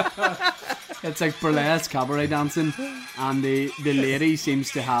 It's like burlesque cabaret dancing, and the lady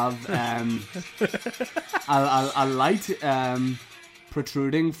seems to have a light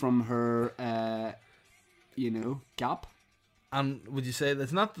protruding from her, gap. And would you say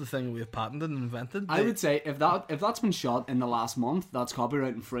that's not the thing we have patented and invented? I would say if that's been shot in the last month, that's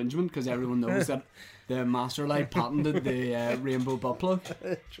copyright infringement because everyone knows that the Master Light patented the rainbow butt plug.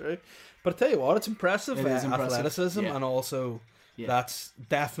 True. But I tell you what, it's impressive, It is impressive, athleticism, yeah. and also Yeah. that's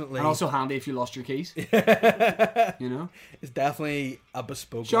definitely And also handy if you lost your keys. You know? it's definitely a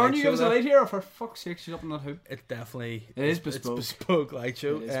bespoke. Sharon, light you show give us a there. light here. For fuck's sake, she's up in that hoop. It's definitely It is it's bespoke. bespoke light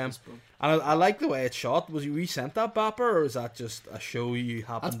show. It is bespoke. And I like the way it's shot. Was you resent that Bapper, or is that just a show you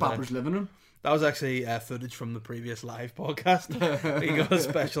happened That's to? Bapper's living room. That was actually footage from the previous live podcast. You got a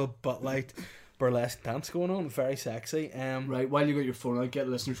special butt light burlesque dance going on, very sexy. Right, while you got your phone out, get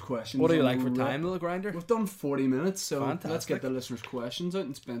listeners' questions. What do you on like for the time, little grinder? We've done 40 minutes, so let's Fantastic. get the listeners' questions out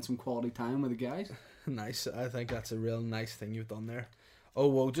and spend some quality time with the guys. Nice. I think that's a real nice thing you've done there. Oh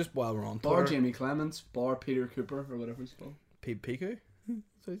well, just while we're on Bar Twitter, Jamie Clements, bar Peter Cooper, or whatever he's called. Piku,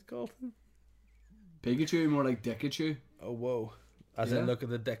 that's what he's called. Pikachu, more like Dickachu. Oh whoa, as Yeah. in look at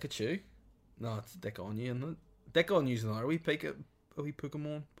the dick at you. No, it's dick on you, isn't it? Dick on you's another wee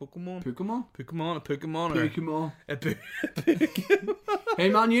Pokemon. Pokemon? A Pokemon, or Pokemon. a Pokemon. Hey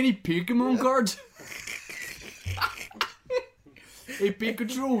man, you need Pokemon cards? Hey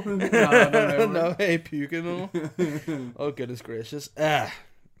Pikachu. No, hey Pokemon. Oh goodness gracious. We're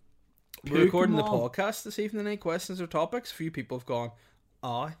recording the Pokemon. podcast this evening. Any questions or topics? A few people have gone,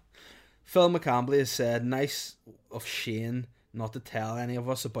 aye. Phil McCambley has said, nice of Shane not to tell any of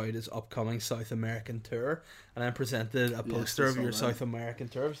us about his upcoming South American tour, and then presented a poster I of saw your that. South American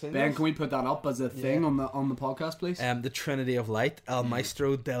tour. Have you seen Ben, this? can we put that up as a thing Yeah. on the podcast, please? The Trinity of Light, El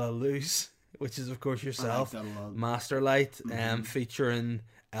Maestro de la Luz, which is of course yourself, I like that a lot. Master Light, featuring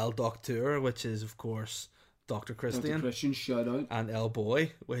El Doctor, which is of course Dr. Dr. Christian, Christian, shout out. and El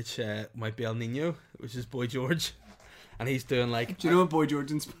Boy, which might be El Nino, which is Boy George, and he's doing like Do you know what Boy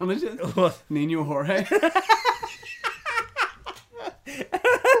George in Spanish is? what? Nino Jorge.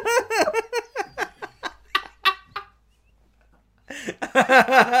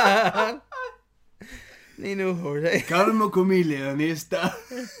 Niño Jorge. Carmo Chameleon está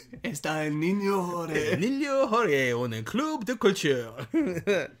el Niño Jorge. Niño Jorge on the Club de Culture.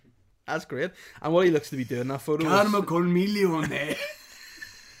 That's great. And what he looks to be doing in that photo Carmo Chameleon.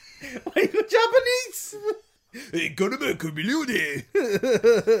 Why are you Japanese? Hey, Carmo Chameleon.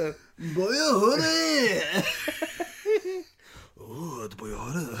 Boy Jorge. Oh, the boy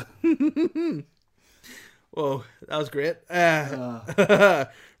Jorge. Whoa, that was great.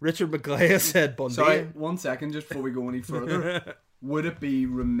 Richard McGlay said Bundy. Sorry, 1 second, just before we go any further. Would it be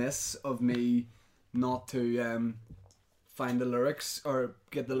remiss of me not to find the lyrics or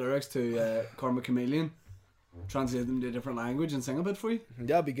get the lyrics to Karma Chameleon, translate them to a different language and sing a bit for you?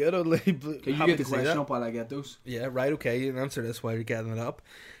 That'd be good. Can you get the question up while I get those? Yeah, right, okay. You can answer this while you're getting it up.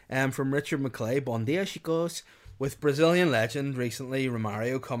 From Richard McClay, Bom dia, chicos. With Brazilian legend recently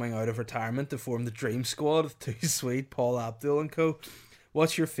Romario coming out of retirement to form the Dream Squad with Too Sweet, Paul Abdul and co.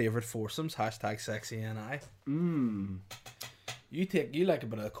 What's your favourite foursomes? Hashtag sexy NI. You like a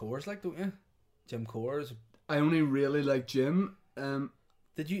bit of Coors, like, don't you? Jim Coors. I only really like Jim. Didn't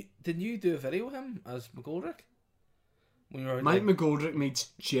you do a video with him as McGoldrick? When you were Mike McGoldrick meets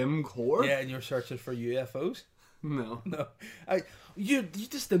Jim Core? Yeah, and you're searching for UFOs. No. You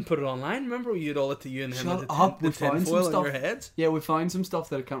just didn't put it online. Remember, you had all it to you and him. Shut up. We found some stuff. In your heads. Yeah, we found some stuff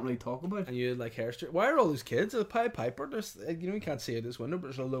that I can't really talk about. And you had like hair straight. Why are all those kids? A Pied Piper. There's, you can't see it this window, but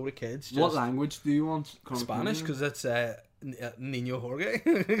there's a load of kids. Just what language do you want? Spanish, because it's Niño Jorge.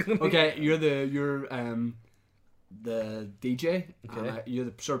 Okay, you're the DJ. Okay. And you're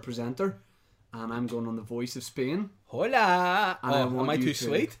the sort of presenter, and I'm going on the Voice of Spain. Hola. And Am I too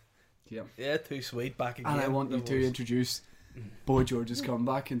sweet? Yeah. Yeah, Too Sweet. Back again. And I want you to introduce Boy George's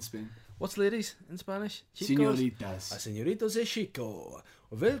comeback in Spain. What's ladies in Spanish? Señoritas. Señoritos de Chico.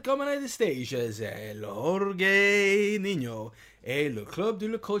 Welcome on the stage is el Jorge Niño, el Club de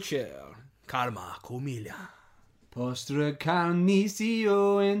la Culture, Karma Chameleon. Postre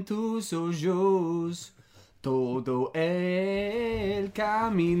carnicio en tus ojos, todo el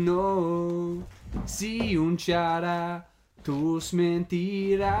camino, si unchara tus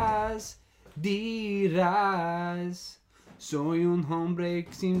mentiras, dirás. Soy un hombre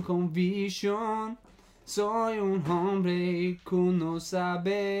sin convicción, soy un hombre que no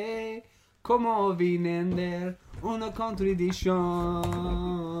sabe cómo vender una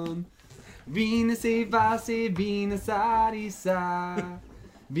contradicción. Vine si vas y vine sarisa,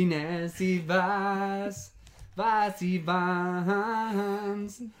 vine si vas, vas y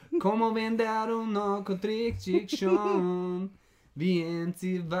vas. Cómo vender una contradicción, bien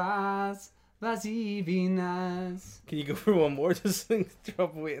si vas. Vas y vinas. Can you go for one more? Just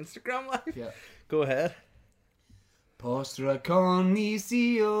drop away Instagram live? Yeah. Go ahead. Postra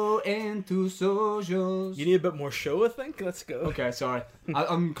carnicio en tus ojos. You need a bit more show, I think. Let's go. Okay, sorry.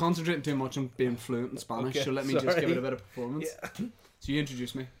 I'm concentrating too much on being fluent in Spanish, Okay, so let me just give it a bit of performance. Yeah. So you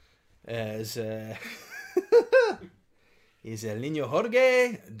introduce me. Is el Niño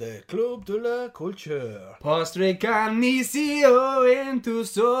Jorge de Club de la Culture. Postre carnicio en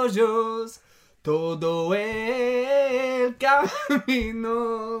tus ojos, todo el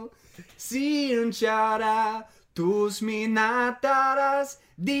camino. Si hinchara tus minatas,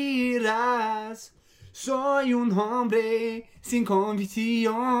 dirás, soy un hombre sin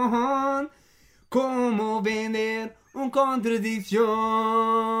convicción. ¿Cómo vender una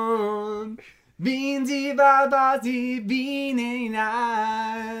contradicción? Vins y barbas y vinenas.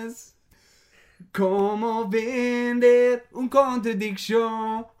 ¿Cómo vender una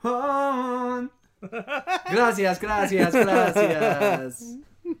contradicción? Gracias.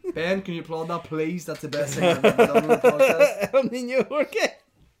 Ben, can you applaud that, please? That's the best thing I've ever done on the podcast. El Niño Jorge.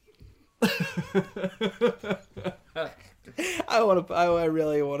 I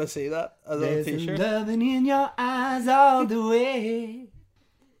really want to see that as a There's t-shirt. loving in your eyes all the way.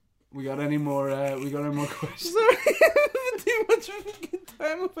 We got any more questions? Sorry, too much of a good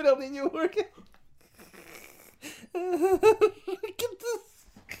time with El Niño Jorge. Look at this.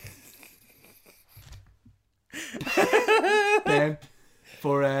 Ben,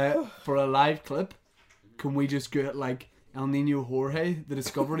 for a live clip, can we just get like El Niño Jorge, the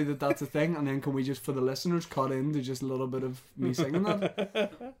discovery that's a thing, and then can we just, for the listeners, cut into just a little bit of me singing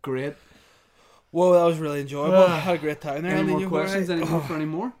that? Great. Whoa, that was really enjoyable. I had a great time there. Any El more Niño questions? Jorge. Any more for any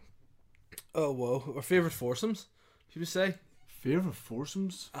more? Oh, whoa. Our favourite foursomes, should we say? Favourite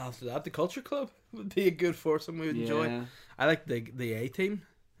foursomes? After that, the Culture Club would be a good foursome we would enjoy. I like the A-Team.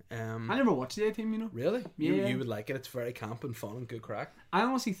 I never watched the A-Team, you know. Really? Yeah. You would like it. It's very camp and fun and good crack. I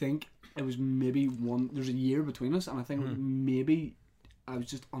honestly think it was maybe there's a year between us, and I think maybe I was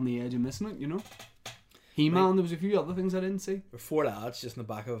just on the edge of missing it, you know. He-Man, there was a few other things I didn't see. We're four lads just in the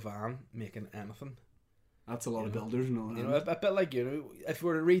back of a van making anything. That's a lot of builders and all that. You know, a bit like, you know, if we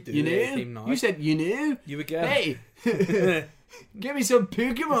were to redo You the knew? team now, You said you knew? you would get Hey! Give me some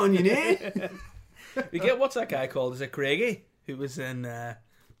Pokemon, you knew? we get what's that guy called? Is it Craigie, who was in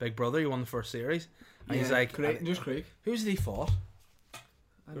Big Brother? He won the first series, and he's like, just Craig. who's did he fought?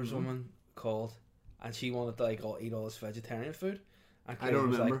 There was a woman called, and she wanted to like eat all this vegetarian food. And I don't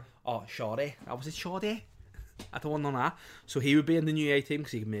was remember. Like, oh, Shoddy. Was it Shoddy? I don't want that. So he would be in the new A team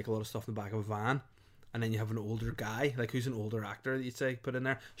because he can make a lot of stuff in the back of a van. And then you have an older guy, like who's an older actor that you'd say put in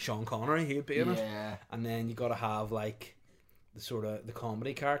there. Sean Connery, he would be in it. Yeah. And then you got to have like the sort of the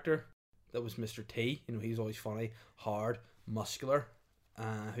comedy character that was Mr. T. You know, he's always funny, hard, muscular.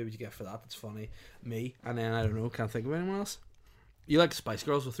 Who would you get for that? That's funny. Me. And then I don't know, can't think of anyone else. You like Spice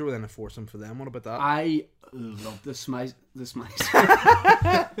Girls? We'll throw in a foursome for them. What about that? I love the Smice. The Smice.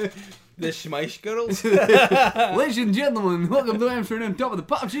 The Schmeish Girls. Ladies and gentlemen, welcome to Amsterdam on Top of the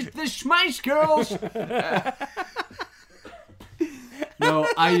Pops. It's the Schmeish Girls. No,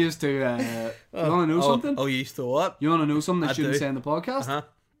 I used to. You want to know something? Oh, you used to what? You want to know something I shouldn't do. say in the podcast?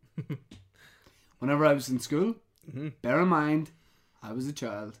 Uh-huh. Whenever I was in school, bear in mind, I was a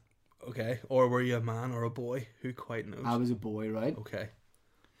child. Okay. Or were you a man or a boy? Who quite knows? I was a boy, right? Okay.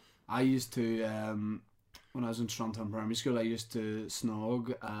 I used to, when I was in Strantown Primary School, I used to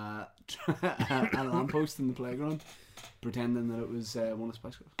snog a lamppost in the playground, pretending that it was one of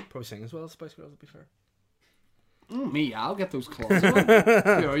Spice Girls. Probably sing as well as Spice Girls, to be fair. Me, I'll get those claws on.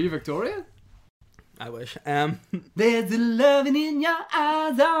 Are you Victoria? I wish. There's a loving in your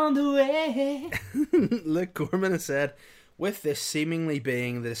eyes on the way. Luke Gorman has said, with this seemingly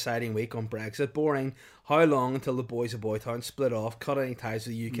being the deciding week on Brexit, boring, how long until the boys of Boytown split off, cut any ties to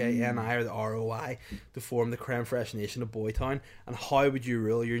the UK, NI or the ROI to form the creme fraiche nation of Boytown, and how would you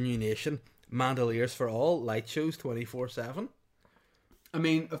rule your new nation? Mandaliers for all, light shows 24/7. I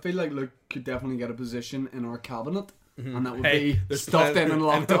mean, I feel like Luke could definitely get a position in our cabinet, and that would Hey, be there's stuffed in and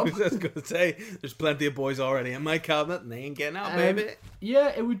locked up. I was going to say, there's plenty of boys already in my cabinet, and they ain't getting out, baby.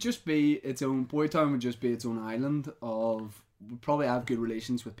 Yeah, it would just be its own. Boytown would just be its own island of. We'd probably have good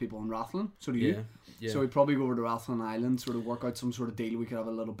relations with people in Rathlin. So do you. Yeah. So we'd probably go over to Rathlin Island, sort of work out some sort of deal. We could have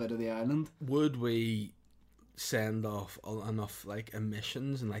a little bit of the island. Would we send off enough like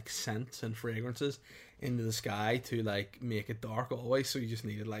emissions and like scents and fragrances into the sky to like make it dark always, so you just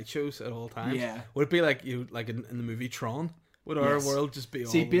needed light shows at all times? Yeah. Would it be like like in the movie Tron? Would our Yes. world just be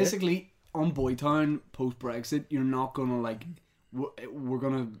all See, lit? basically, on Boytown, post-Brexit, you're not going to, like... We're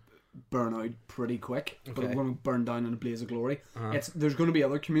going to burn out pretty quick, but Okay. we're going to burn down in a blaze of glory. There's going to be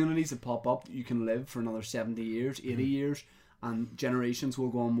other communities that pop up that you can live for another 70 years, 80 years, and generations will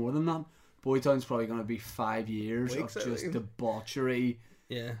go on more than that. Boytown's probably going to be 5 years Weeks, of I just think. debauchery.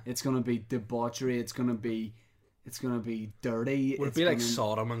 Yeah. It's going to be debauchery. It's going to be dirty. Would it It's be like gonna-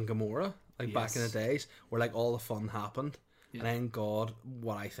 Sodom and Gomorrah, like back in the Yes. days, where like all the fun happened, Yeah. and then God,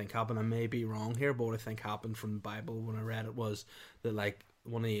 what I think happened, I may be wrong here, but what I think happened from the Bible when I read it was that like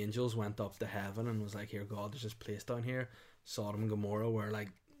one of the angels went up to heaven and was like, "Here, God, there's this place down here, Sodom and Gomorrah, where like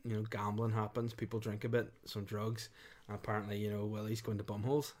gambling happens, people drink a bit, some drugs, and apparently Willie's going to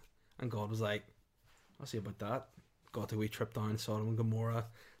bumholes," and God was like, "I'll see about that." Got a wee trip down Sodom and Gomorrah,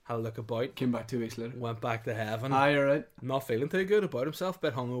 had a look about, Came back 2 weeks later. went back to heaven. Aye, you're right. Not feeling too good about himself,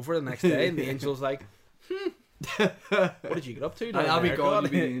 bit hungover the next day, and the angel's like, what did you get up to? down I'll be there, God, you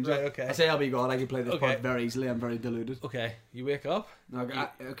be the angel. Right, okay. I say I'll be God. I can play this Okay. part very easily. I'm very deluded. Okay, you wake up,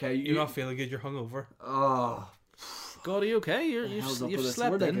 Okay, you're not feeling good, you're hungover. Oh, God, are you okay? how's up You've with this?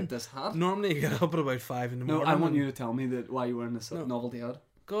 slept Where'd I in. get this hat? Normally you get up at about 5 in the No, morning. I want and- you to tell me that why you're wearing this No. novelty hat.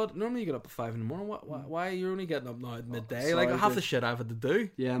 God, normally you get up at 5 in the morning. Why are you only getting up now at midday? sorry, Like half dude. the shit I've had to do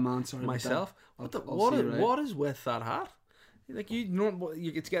Yeah, man. Sorry about myself. that. What I'll see you, right? what is with that hat? Like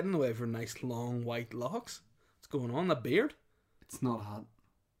it's getting in the way of your nice long white locks. What's going on? That beard? It's not a hat.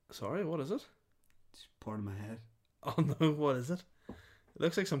 Sorry, what is it? It's part of my head. Oh no, what is it? It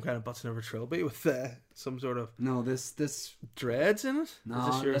looks like some kind of butts never trilby with some sort of No, this. dreads in it. No, Is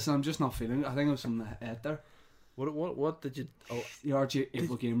this your, listen, I'm just not feeling it. I think it was from the head there. what did you? Oh, The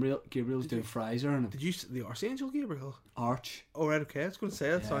Archangel Gabriel's doing Fraser and did you the Archangel Gabriel? Arch. Oh right, okay. I was going to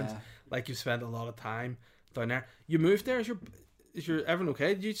say that sounds Yeah. like you spent a lot of time down there. You moved there. Is your everything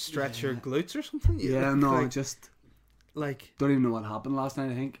okay? Did you stretch your glutes or something? You Yeah, look no, I like, just like don't even know what happened last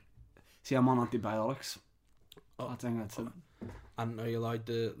night. I think. See, I'm on antibiotics. I think that's it. And are you allowed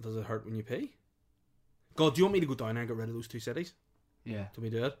to? Does it hurt when you pee? God, do you want me to go down there and get rid of those 2 cities? Yeah. Do we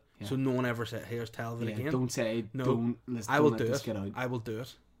do it? Yeah. So no one ever hears tell of it Yeah, again. don't say. No, Don't listen. I will don't do let this it. get out. I will do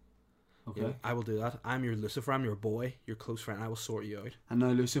it. Okay. Yeah, I will do that. I'm your Lucifer. I'm your boy. Your close friend. I will sort you out. And now,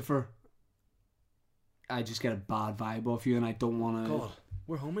 Lucifer, I just get a bad vibe off you, and I don't want to. God,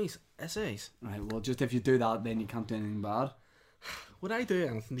 We're homies. Essays. Right, well, just if you do that, then you can't do anything bad. Would I do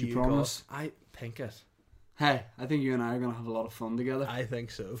anything to Do you you, promise? God? I think it. Hey, I think you and I are going to have a lot of fun together. I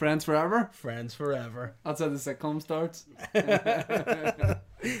think so. Friends forever? Friends forever. That's how the sitcom starts.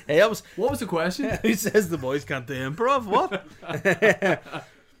 Hey, What was the question? who says the boys can't do improv? What?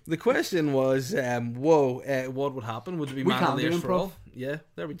 The question was, what would happen? Would it be We Man can of the do Year for improv. all? Yeah,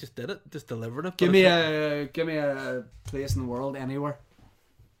 there we just did it. Just delivered it. Give But me it's- a place in the world, anywhere.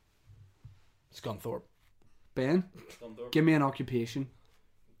 Scunthorpe. Ben, give me an occupation.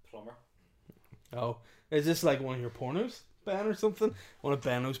 Plumber. Oh, is this like one of your pornos, Ben, or something? One of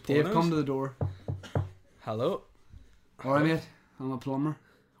Benno's pornos? Dave, come to the door. Hello. Alright, mate. I'm a plumber.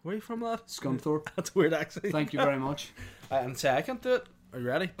 Where are you from, lad? Scunthorpe. That's weird, actually. Thank you very much. And say I can't do it. Are you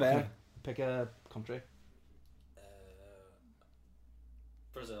ready? Ben, Okay. pick a country.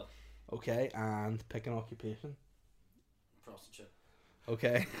 Brazil. Okay, and pick an occupation. Prostitute.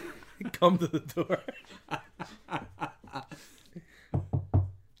 Okay. Come to the door.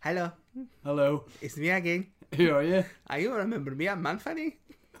 Hello, Hello. it's me again. Who are you? Are you remember me? I'm Manfanny.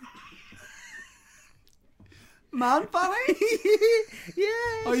 Man Fanny?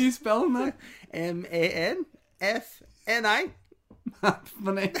 Yes. How are you spelling that? Manfni. Man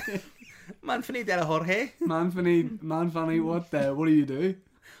Fanny. Manfanny de la Jorge. Man Fanny, what do you do?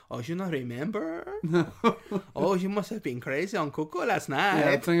 Oh, you not remember? Oh, you must have been crazy on Coco last Yeah, I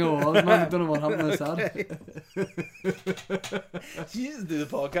night. think it was, man. I don't know what happened to that. Jesus, do the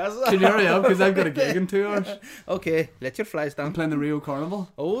podcast. Can you hurry up? Because I've got a gig in 2 hours. Okay, let your flies I'm down. playing the Rio Carnival.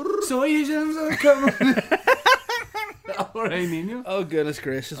 Oh, So you should come on. Alright, Nino. oh goodness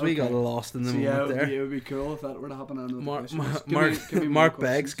gracious, we Okay. got lost in the So yeah, moment there. it would be cool if that were to happen. I don't know the Mark, questions. Mark, Give me more Mark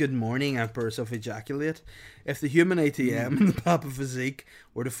questions. begs, good morning, Emperors of Ejaculate. If the human ATM and the Papa Physique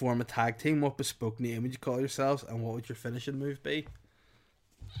were to form a tag team, what bespoke name would you call yourselves, and what would your finishing move be?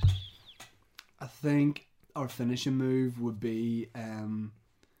 I think our finishing move would be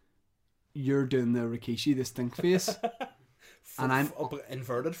you're doing the Rikishi, the stink face. And I'm Up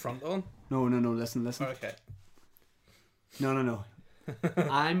inverted front on. no, listen. Okay. No.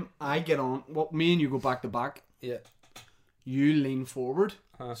 I get on. Well, me and you go back to back. Yeah. You lean forward,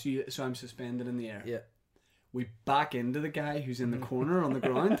 Huh. so I'm suspended in the air. Yeah. We back into the guy who's in the corner on the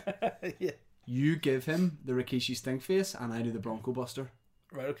ground. Yeah. You give him the Rikishi stink face, and I do the Bronco Buster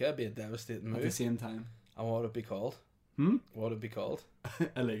Right. Okay. That'd be a devastating at the move. same time. And what would it be called? Hmm? What would it be called?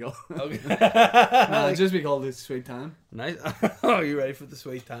 Illegal. Okay. Nah, it'd just be called the Sweet Time. Nice. Oh, you ready for the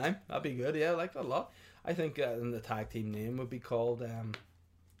sweet time? That'd be good. Yeah, I like that a lot. I think the tag team name would be called.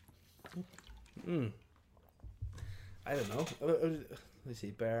 I don't know. Let's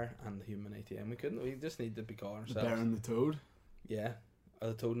see, Bear and the Human ATM. We just need to be calling The ourselves. Bear and the Toad. Yeah, or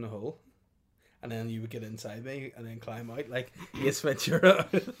the Toad in the Hole. And then you would get inside me and then climb out like Ace Ventura,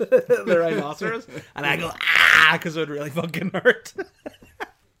 the rhinoceros, and I go because it would really fucking hurt.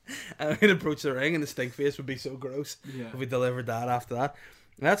 And we'd approach the ring and the stink face would be so gross Yeah. if we delivered that after that.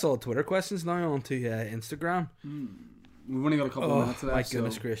 And that's all Twitter questions now. On to Instagram. We've only got a couple of Oh minutes left. my so-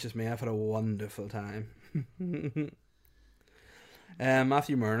 goodness gracious me! I've had a wonderful time.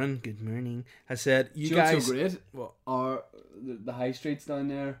 Matthew Mernon, good morning, has said, "You Do you know what's guys, so great? What? Are the high streets down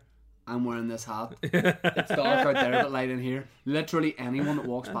there? I'm wearing this hat. It's dark out there, but light in here. Literally anyone that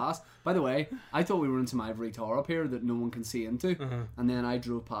walks past. By the way, I thought we were in some ivory tower up here that no one can see into, and then I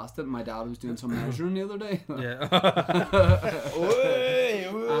drove past it. And my dad was doing some measuring the other day, yeah."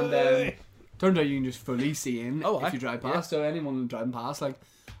 and turned out you can just fully see in Oh, if you drive past. So anyone driving past, like,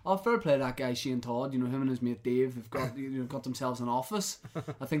 oh, fair play to that guy Shane Todd. You know, him and his mate Dave have got themselves an office.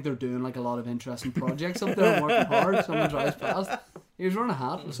 I think they're doing like a lot of interesting projects up there, working hard. Someone drives past. He was wearing a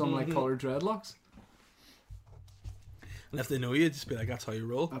hat with some like coloured dreadlocks. And if they know you, just be like, "That's how you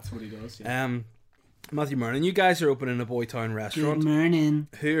roll." That's what he does. Yeah. Matthew Mernon, you guys are opening a Boytown restaurant. morning.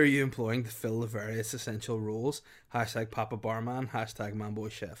 Who are you employing to fill the various essential roles? # Papa Barman, # Manboy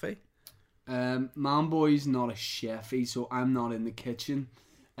Chefy. Manboy's not a chefy, so I'm not in the kitchen.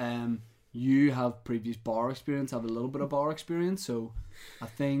 You have previous bar experience. I have a little bit of bar experience, so I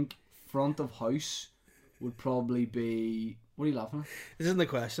think front of house would probably be. What are you laughing at? This isn't a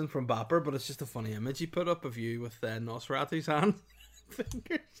question from Bapper, but it's just a funny image he put up of you with Nosferatu's hand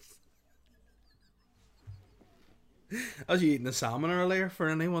fingers. I was eating the salmon earlier for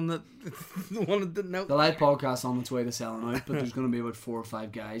anyone that didn't know. The live podcast on its way to selling out, but there's going to be about 4 or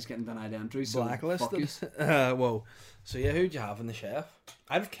 5 guys getting denied entry. So fuck Blacklisted. yous. Whoa. So yeah, who'd you have in the chef?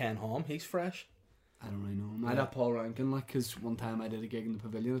 I'd have Ken Hom. He's fresh. I don't really know. I'd have Paul Rankin, like, because one time I did a gig in the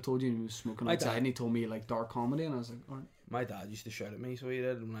pavilion. I told you, and he was smoking My outside, dad- and he told me like dark comedy, and I was like, alright. My dad used to shout at me, so he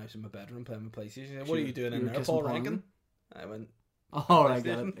did when I was in my bedroom playing my PlayStation. He said, "What Sure. are you doing You in were there, kissing Paul Paul Rankin?" I went, Oh, I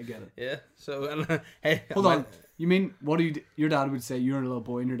get it. I get it. Yeah. So, and, hey, Hold on. You mean, what do you do? Your dad would say, you're a little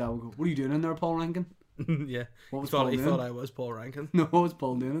boy, and your dad would go, what are you doing in there, Paul Rankin? Yeah. What was he thought, Paul he doing? thought I was Paul Rankin. No, what was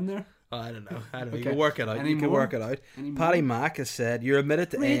Paul doing in there? Oh, I don't know. You Okay. can work it out. Any You can more? work it out. Any Paddy more? Mack has said, you're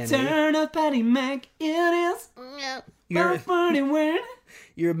admitted to A&E. Return of Paddy Mac, it is. You're,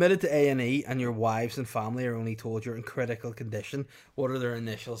 you're admitted to A&E and your wives and family are only told you're in critical condition. What are their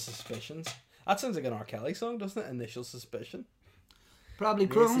initial suspicions? That sounds like an R. Kelly song, doesn't it? Initial suspicion. Probably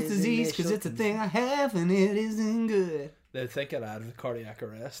This Crohn's is disease, because initial it's a thing I have and it isn't good. They'd think I'd had cardiac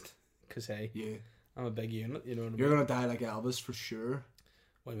arrest. Because, hey, Yeah. I'm a big unit, you know what I mean? You're going to die like Elvis for sure.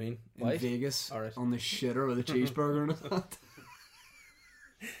 What do you mean? In Why? Vegas. Alright. On the shitter with a cheeseburger and that.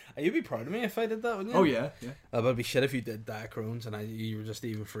 You'd be proud of me if I did that, wouldn't you? Oh, yeah. Yeah. But it'd be shit if you did die of Crohn's and you were just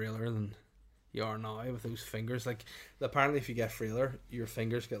even frailer than you are now with those fingers. Like, apparently if you get frailer, your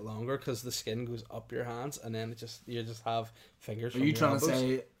fingers get longer because the skin goes up your hands and then you just have fingers. Are from you your trying elbows. to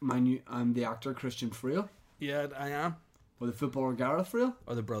say I'm the actor Christian Frail? Yeah, I am. Or the footballer Gareth Frail?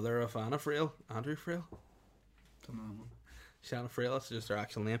 Or the brother of Anna Frail, Andrew Frail. Don't know. Shanna Frail, that's just her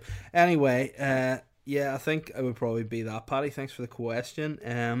actual name. Anyway, yeah, I think it would probably be that, Paddy. Thanks for the question.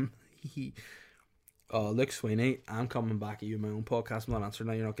 Luke Sweeney, I'm coming back at you in my own podcast. I'm not answering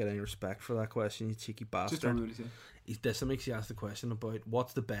now. You're not getting any respect for that question, you cheeky bastard. Just tell me what he said. He's dissing me 'cause he asked the question about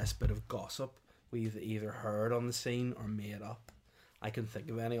what's the best bit of gossip we've either heard on the scene or made up. I can think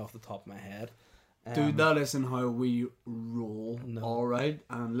of any off the top of my head. Dude, that isn't how we roll. No. Alright?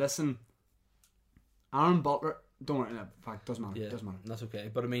 And listen, Aaron Butler, don't worry, in fact, doesn't matter. Yeah, Doesn't matter. that's okay.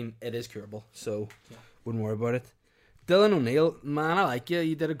 But I mean, it is curable, so Yeah. wouldn't worry about it. Dylan O'Neill, man, I like you.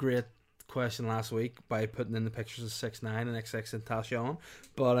 You did a great question last week by putting in the pictures of 6ix9ine and XXXTentacion.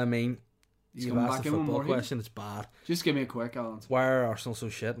 But I mean, He's you've coming asked back a in one football more here. question. It's bad. Just give me a quick answer. Why are Arsenal so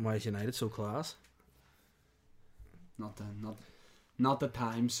shit and why is United so class? Not the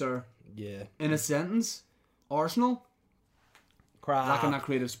time, sir. Yeah. In a sentence, Arsenal, Crap. lacking that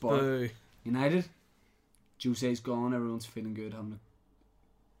creative spark. Boo. United, Jose's gone, everyone's feeling good, having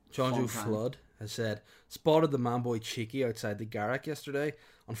John Joe Fun time. Flood has said, spotted the man boy Cheeky outside the Garrick yesterday.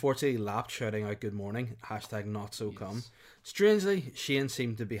 Unfortunately, lapped shouting out good morning. Hashtag not so come. Strangely, Shane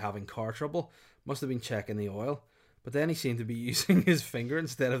seemed to be having car trouble. Must have been checking the oil. But then he seemed to be using his finger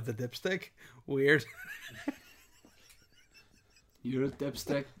instead of the dipstick. Weird. You're a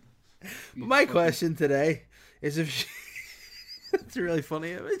dipstick. But my question today is if she... It's a really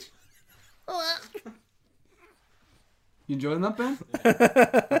funny image. You enjoying that, Ben?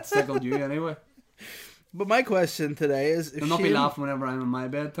 That tickled you anyway. But my question today is if I'll not be Shane- laughing whenever I'm in my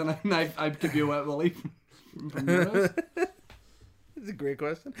bed tonight and I'd give you a wet willy from your house. It's a great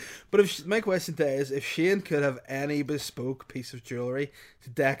question. But if my question today is if Shane could have any bespoke piece of jewellery to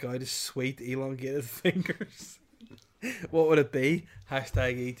deck out his sweet elongated fingers, what would it be?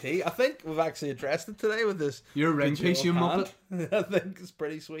 Hashtag ET. I think we've actually addressed it today with this. Your ring bejeweled piece, you hand. muppet. I think it's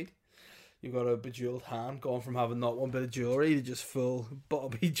pretty sweet. You've got a bejeweled hand going from having not one bit of jewellery to just full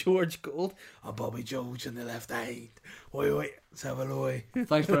Bobby George gold. Oh, Bobby George in the left hand. Oi, oi, let's have a oi.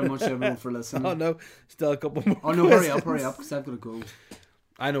 Thanks very much, everyone, for listening. Oh no, still a couple more. Oh no, hurry up, because I've got to go.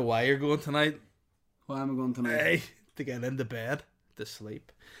 I know why you're going tonight. Why am I going tonight? Hey, to get into bed, to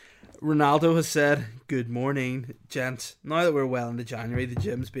sleep. Ronaldo has said, good morning, gents. Now that we're well into January, the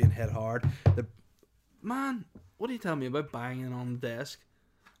gym's being hit hard. Man, what are you telling me about banging on the desk?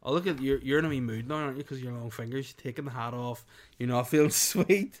 Oh, look at you're in a wee mood now, aren't you? Because your long fingers, you're taking the hat off, you're not feeling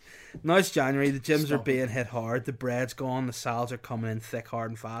sweet. Now it's January, the gyms are being hit hard, the bread's gone, the salads are coming in thick, hard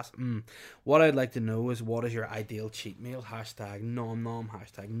and fast. What I'd like to know is what is your ideal cheat meal? Hashtag nom nom,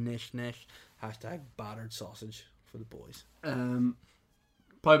 hashtag nish nish, hashtag battered sausage for the boys.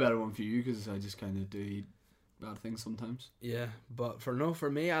 Probably a better one for you because I just kind of do eat bad things sometimes. Yeah, but for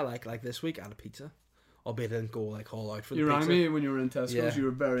me, I like this week I had a pizza. Albeit I didn't go like all out for the You pizza. rang me when you were in Tesco's. Yeah. You were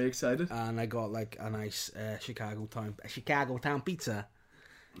very excited. And I got like a nice Chicago town pizza.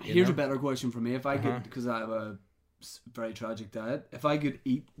 Here's a better question for me. If I could, because I have a very tragic diet, if I could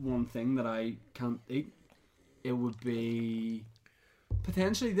eat one thing that I can't eat, it would be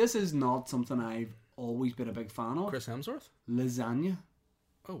potentially. This is not something I've always been a big fan of. Chris Hemsworth. Lasagna.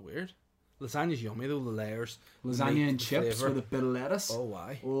 Oh, weird. Lasagna's yummy though. The layers. Lasagna meat, and the chips flavour. with a bit of lettuce. Oh,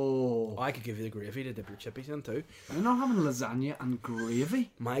 why? Oh. I could give you the gravy to dip your chippies in too. You're not having lasagna and gravy?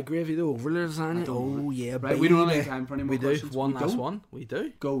 My gravy though over lasagna. Oh yeah, Right, we don't have any baby. time for any more We do. questions. One We last don't? one. We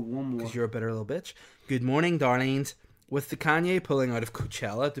do. Go, one more. Because you're a bitter little bitch. Good morning, darlings. With the Kanye pulling out of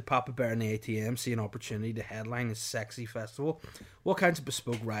Coachella, do Papa Bear and the ATM see an opportunity to headline his sexy festival? What kinds of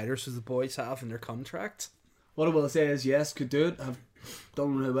bespoke riders does the boys have in their contracts? What I will say is, yes, could do it. Have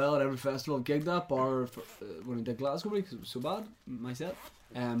done really well at every festival I've gigged at, bar when I did Glasgow because it was so bad, my set.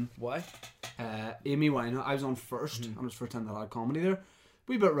 Why? Amy Winehouse, I was on first, and it was first time that I had comedy there.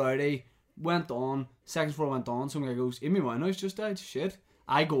 Wee bit rowdy, went on, second floor went on, some guy goes, Amy Winehouse just died, shit.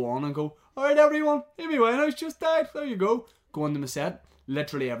 I go on and go, alright everyone, Amy Winehouse just died, there you go. Go into my set,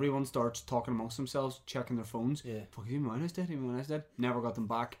 literally everyone starts talking amongst themselves, checking their phones. Yeah. Fuck, Amy Winehouse dead, Amy Winehouse dead. Never got them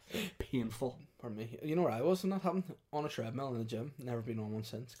back. Painful. Pardon me. You know where I was when that happened? On a treadmill in the gym. Never been on one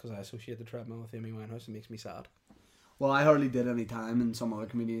since because I associate the treadmill with Amy Winehouse. It makes me sad. Well, I hardly did any time, and some other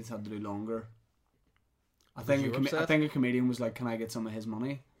comedians had to do longer. I think a comedian was like, "Can I get some of his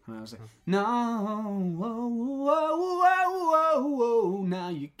money?" And I was like, "No, whoa, whoa, whoa, whoa, now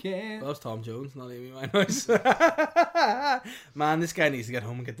you can't." That was Tom Jones, not Amy Winehouse. Man, this guy needs to get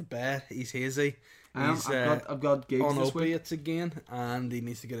home and get to bed. He's hazy. He's I've got gigs on this week. opiates again, and he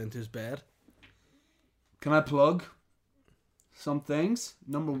needs to get into his bed. Can I plug some things?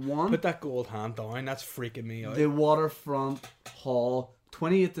 Number one, Put that gold hand down. That's freaking me out. the Waterfront Hall,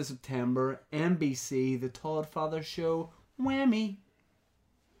 28th of September, NBC, The Todd Father Show, whammy.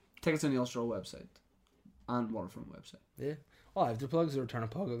 Tickets on the Ulster website and Waterfront website. Yeah. Well, I have the plugs. The Return of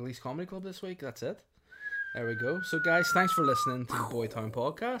Pug Uglies Comedy Club this week. That's it. There we go. So, guys, thanks for listening to the Boytown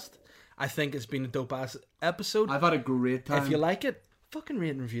podcast. I think it's been a dope-ass episode. I've had a great time. If you like it, fucking rate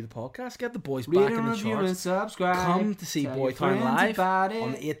and review the podcast. Get the boys Rate back and in the review and charts. subscribe. Come to see Tell Boytown your friends live about it.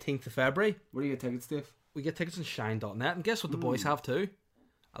 on the 18th of February. Where do you get tickets, Dave? We get tickets on shine.net. And guess what the boys have too?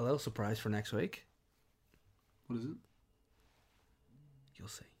 A little surprise for next week. What is it? You'll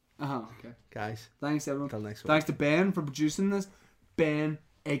see. Okay. Guys, Thanks, everyone. till next week. Thanks to Ben for producing this. Ben,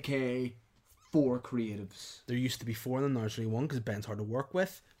 a.k.a. 4 Creatives. There used to be 4 in the nursery, 1 because Ben's hard to work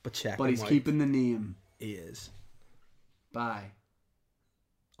with, but check But him he's out. keeping the name. He is. Bye.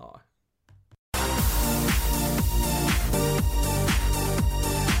 Oh.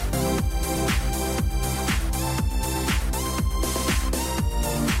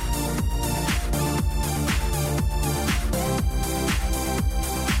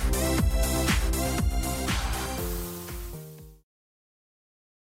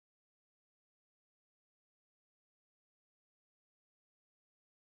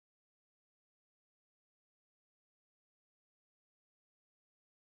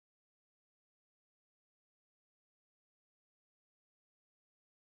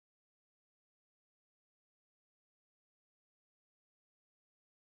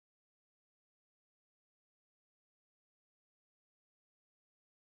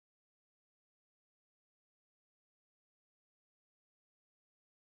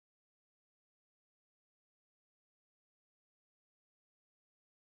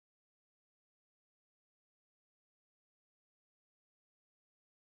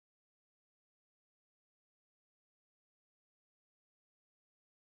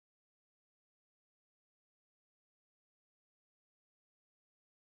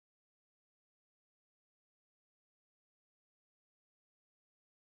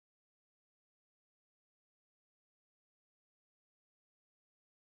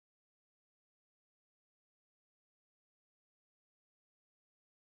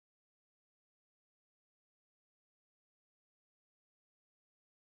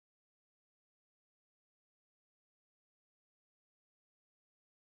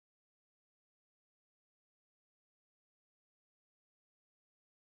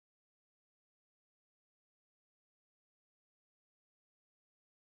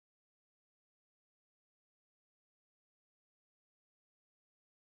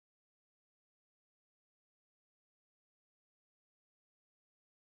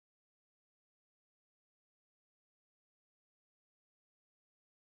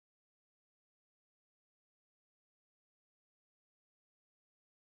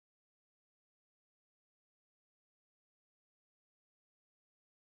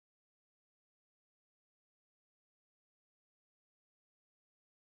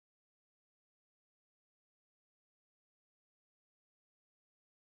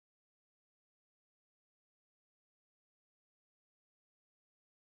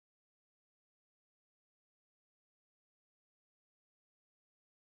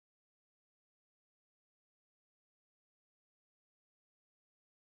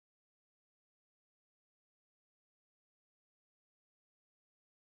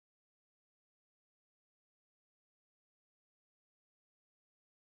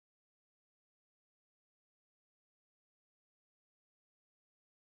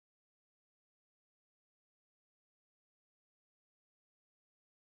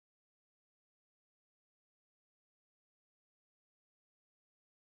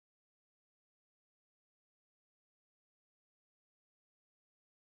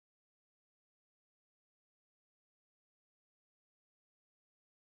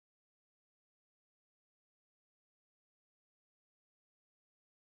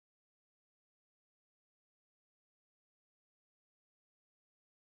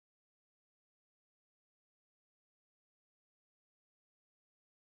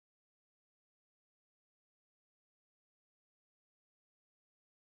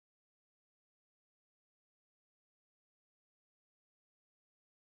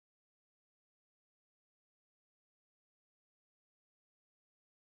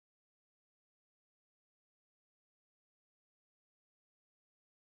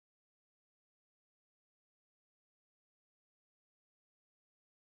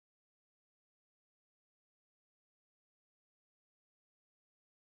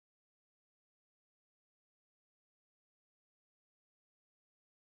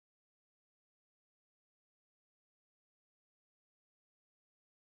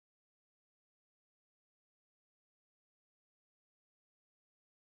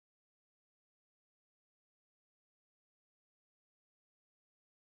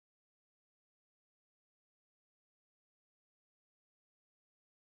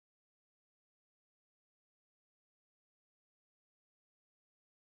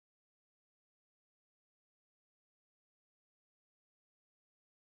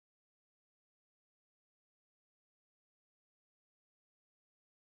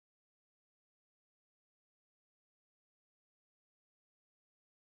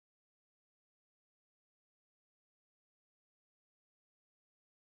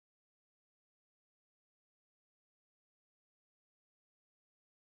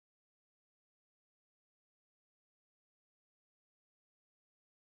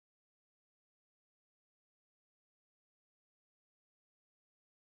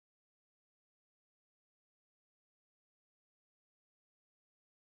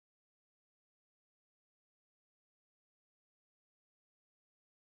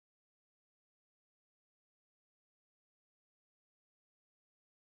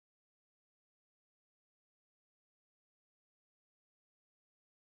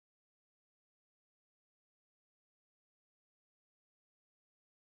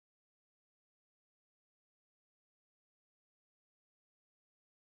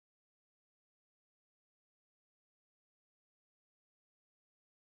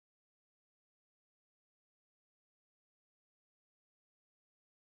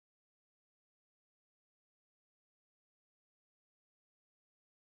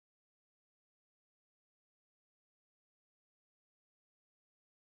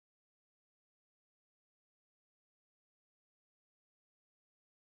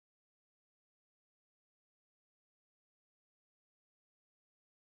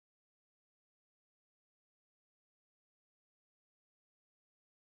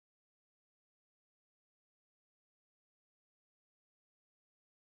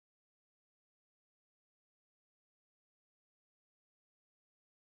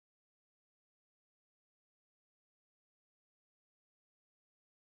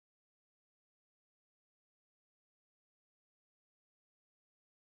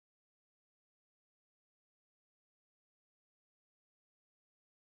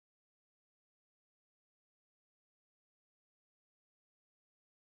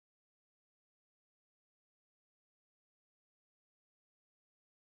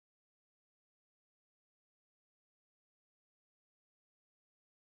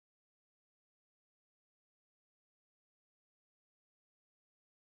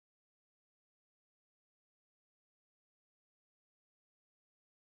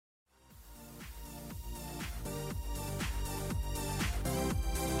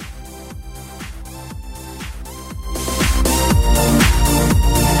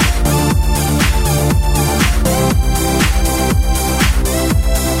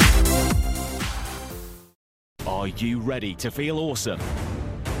 you ready to feel awesome?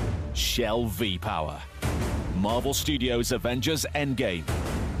 Shell V-Power. Marvel Studios' Avengers Endgame.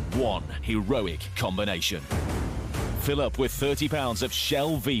 One heroic combination. Fill up with £30 of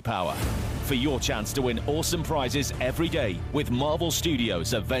Shell V-Power for your chance to win awesome prizes every day with Marvel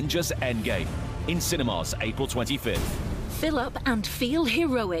Studios' Avengers Endgame. In cinemas April 25th. Fill up and feel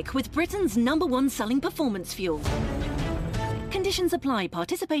heroic with Britain's #1 selling performance fuel. Conditions apply.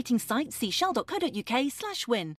 Participating sites see shell.co.uk/win.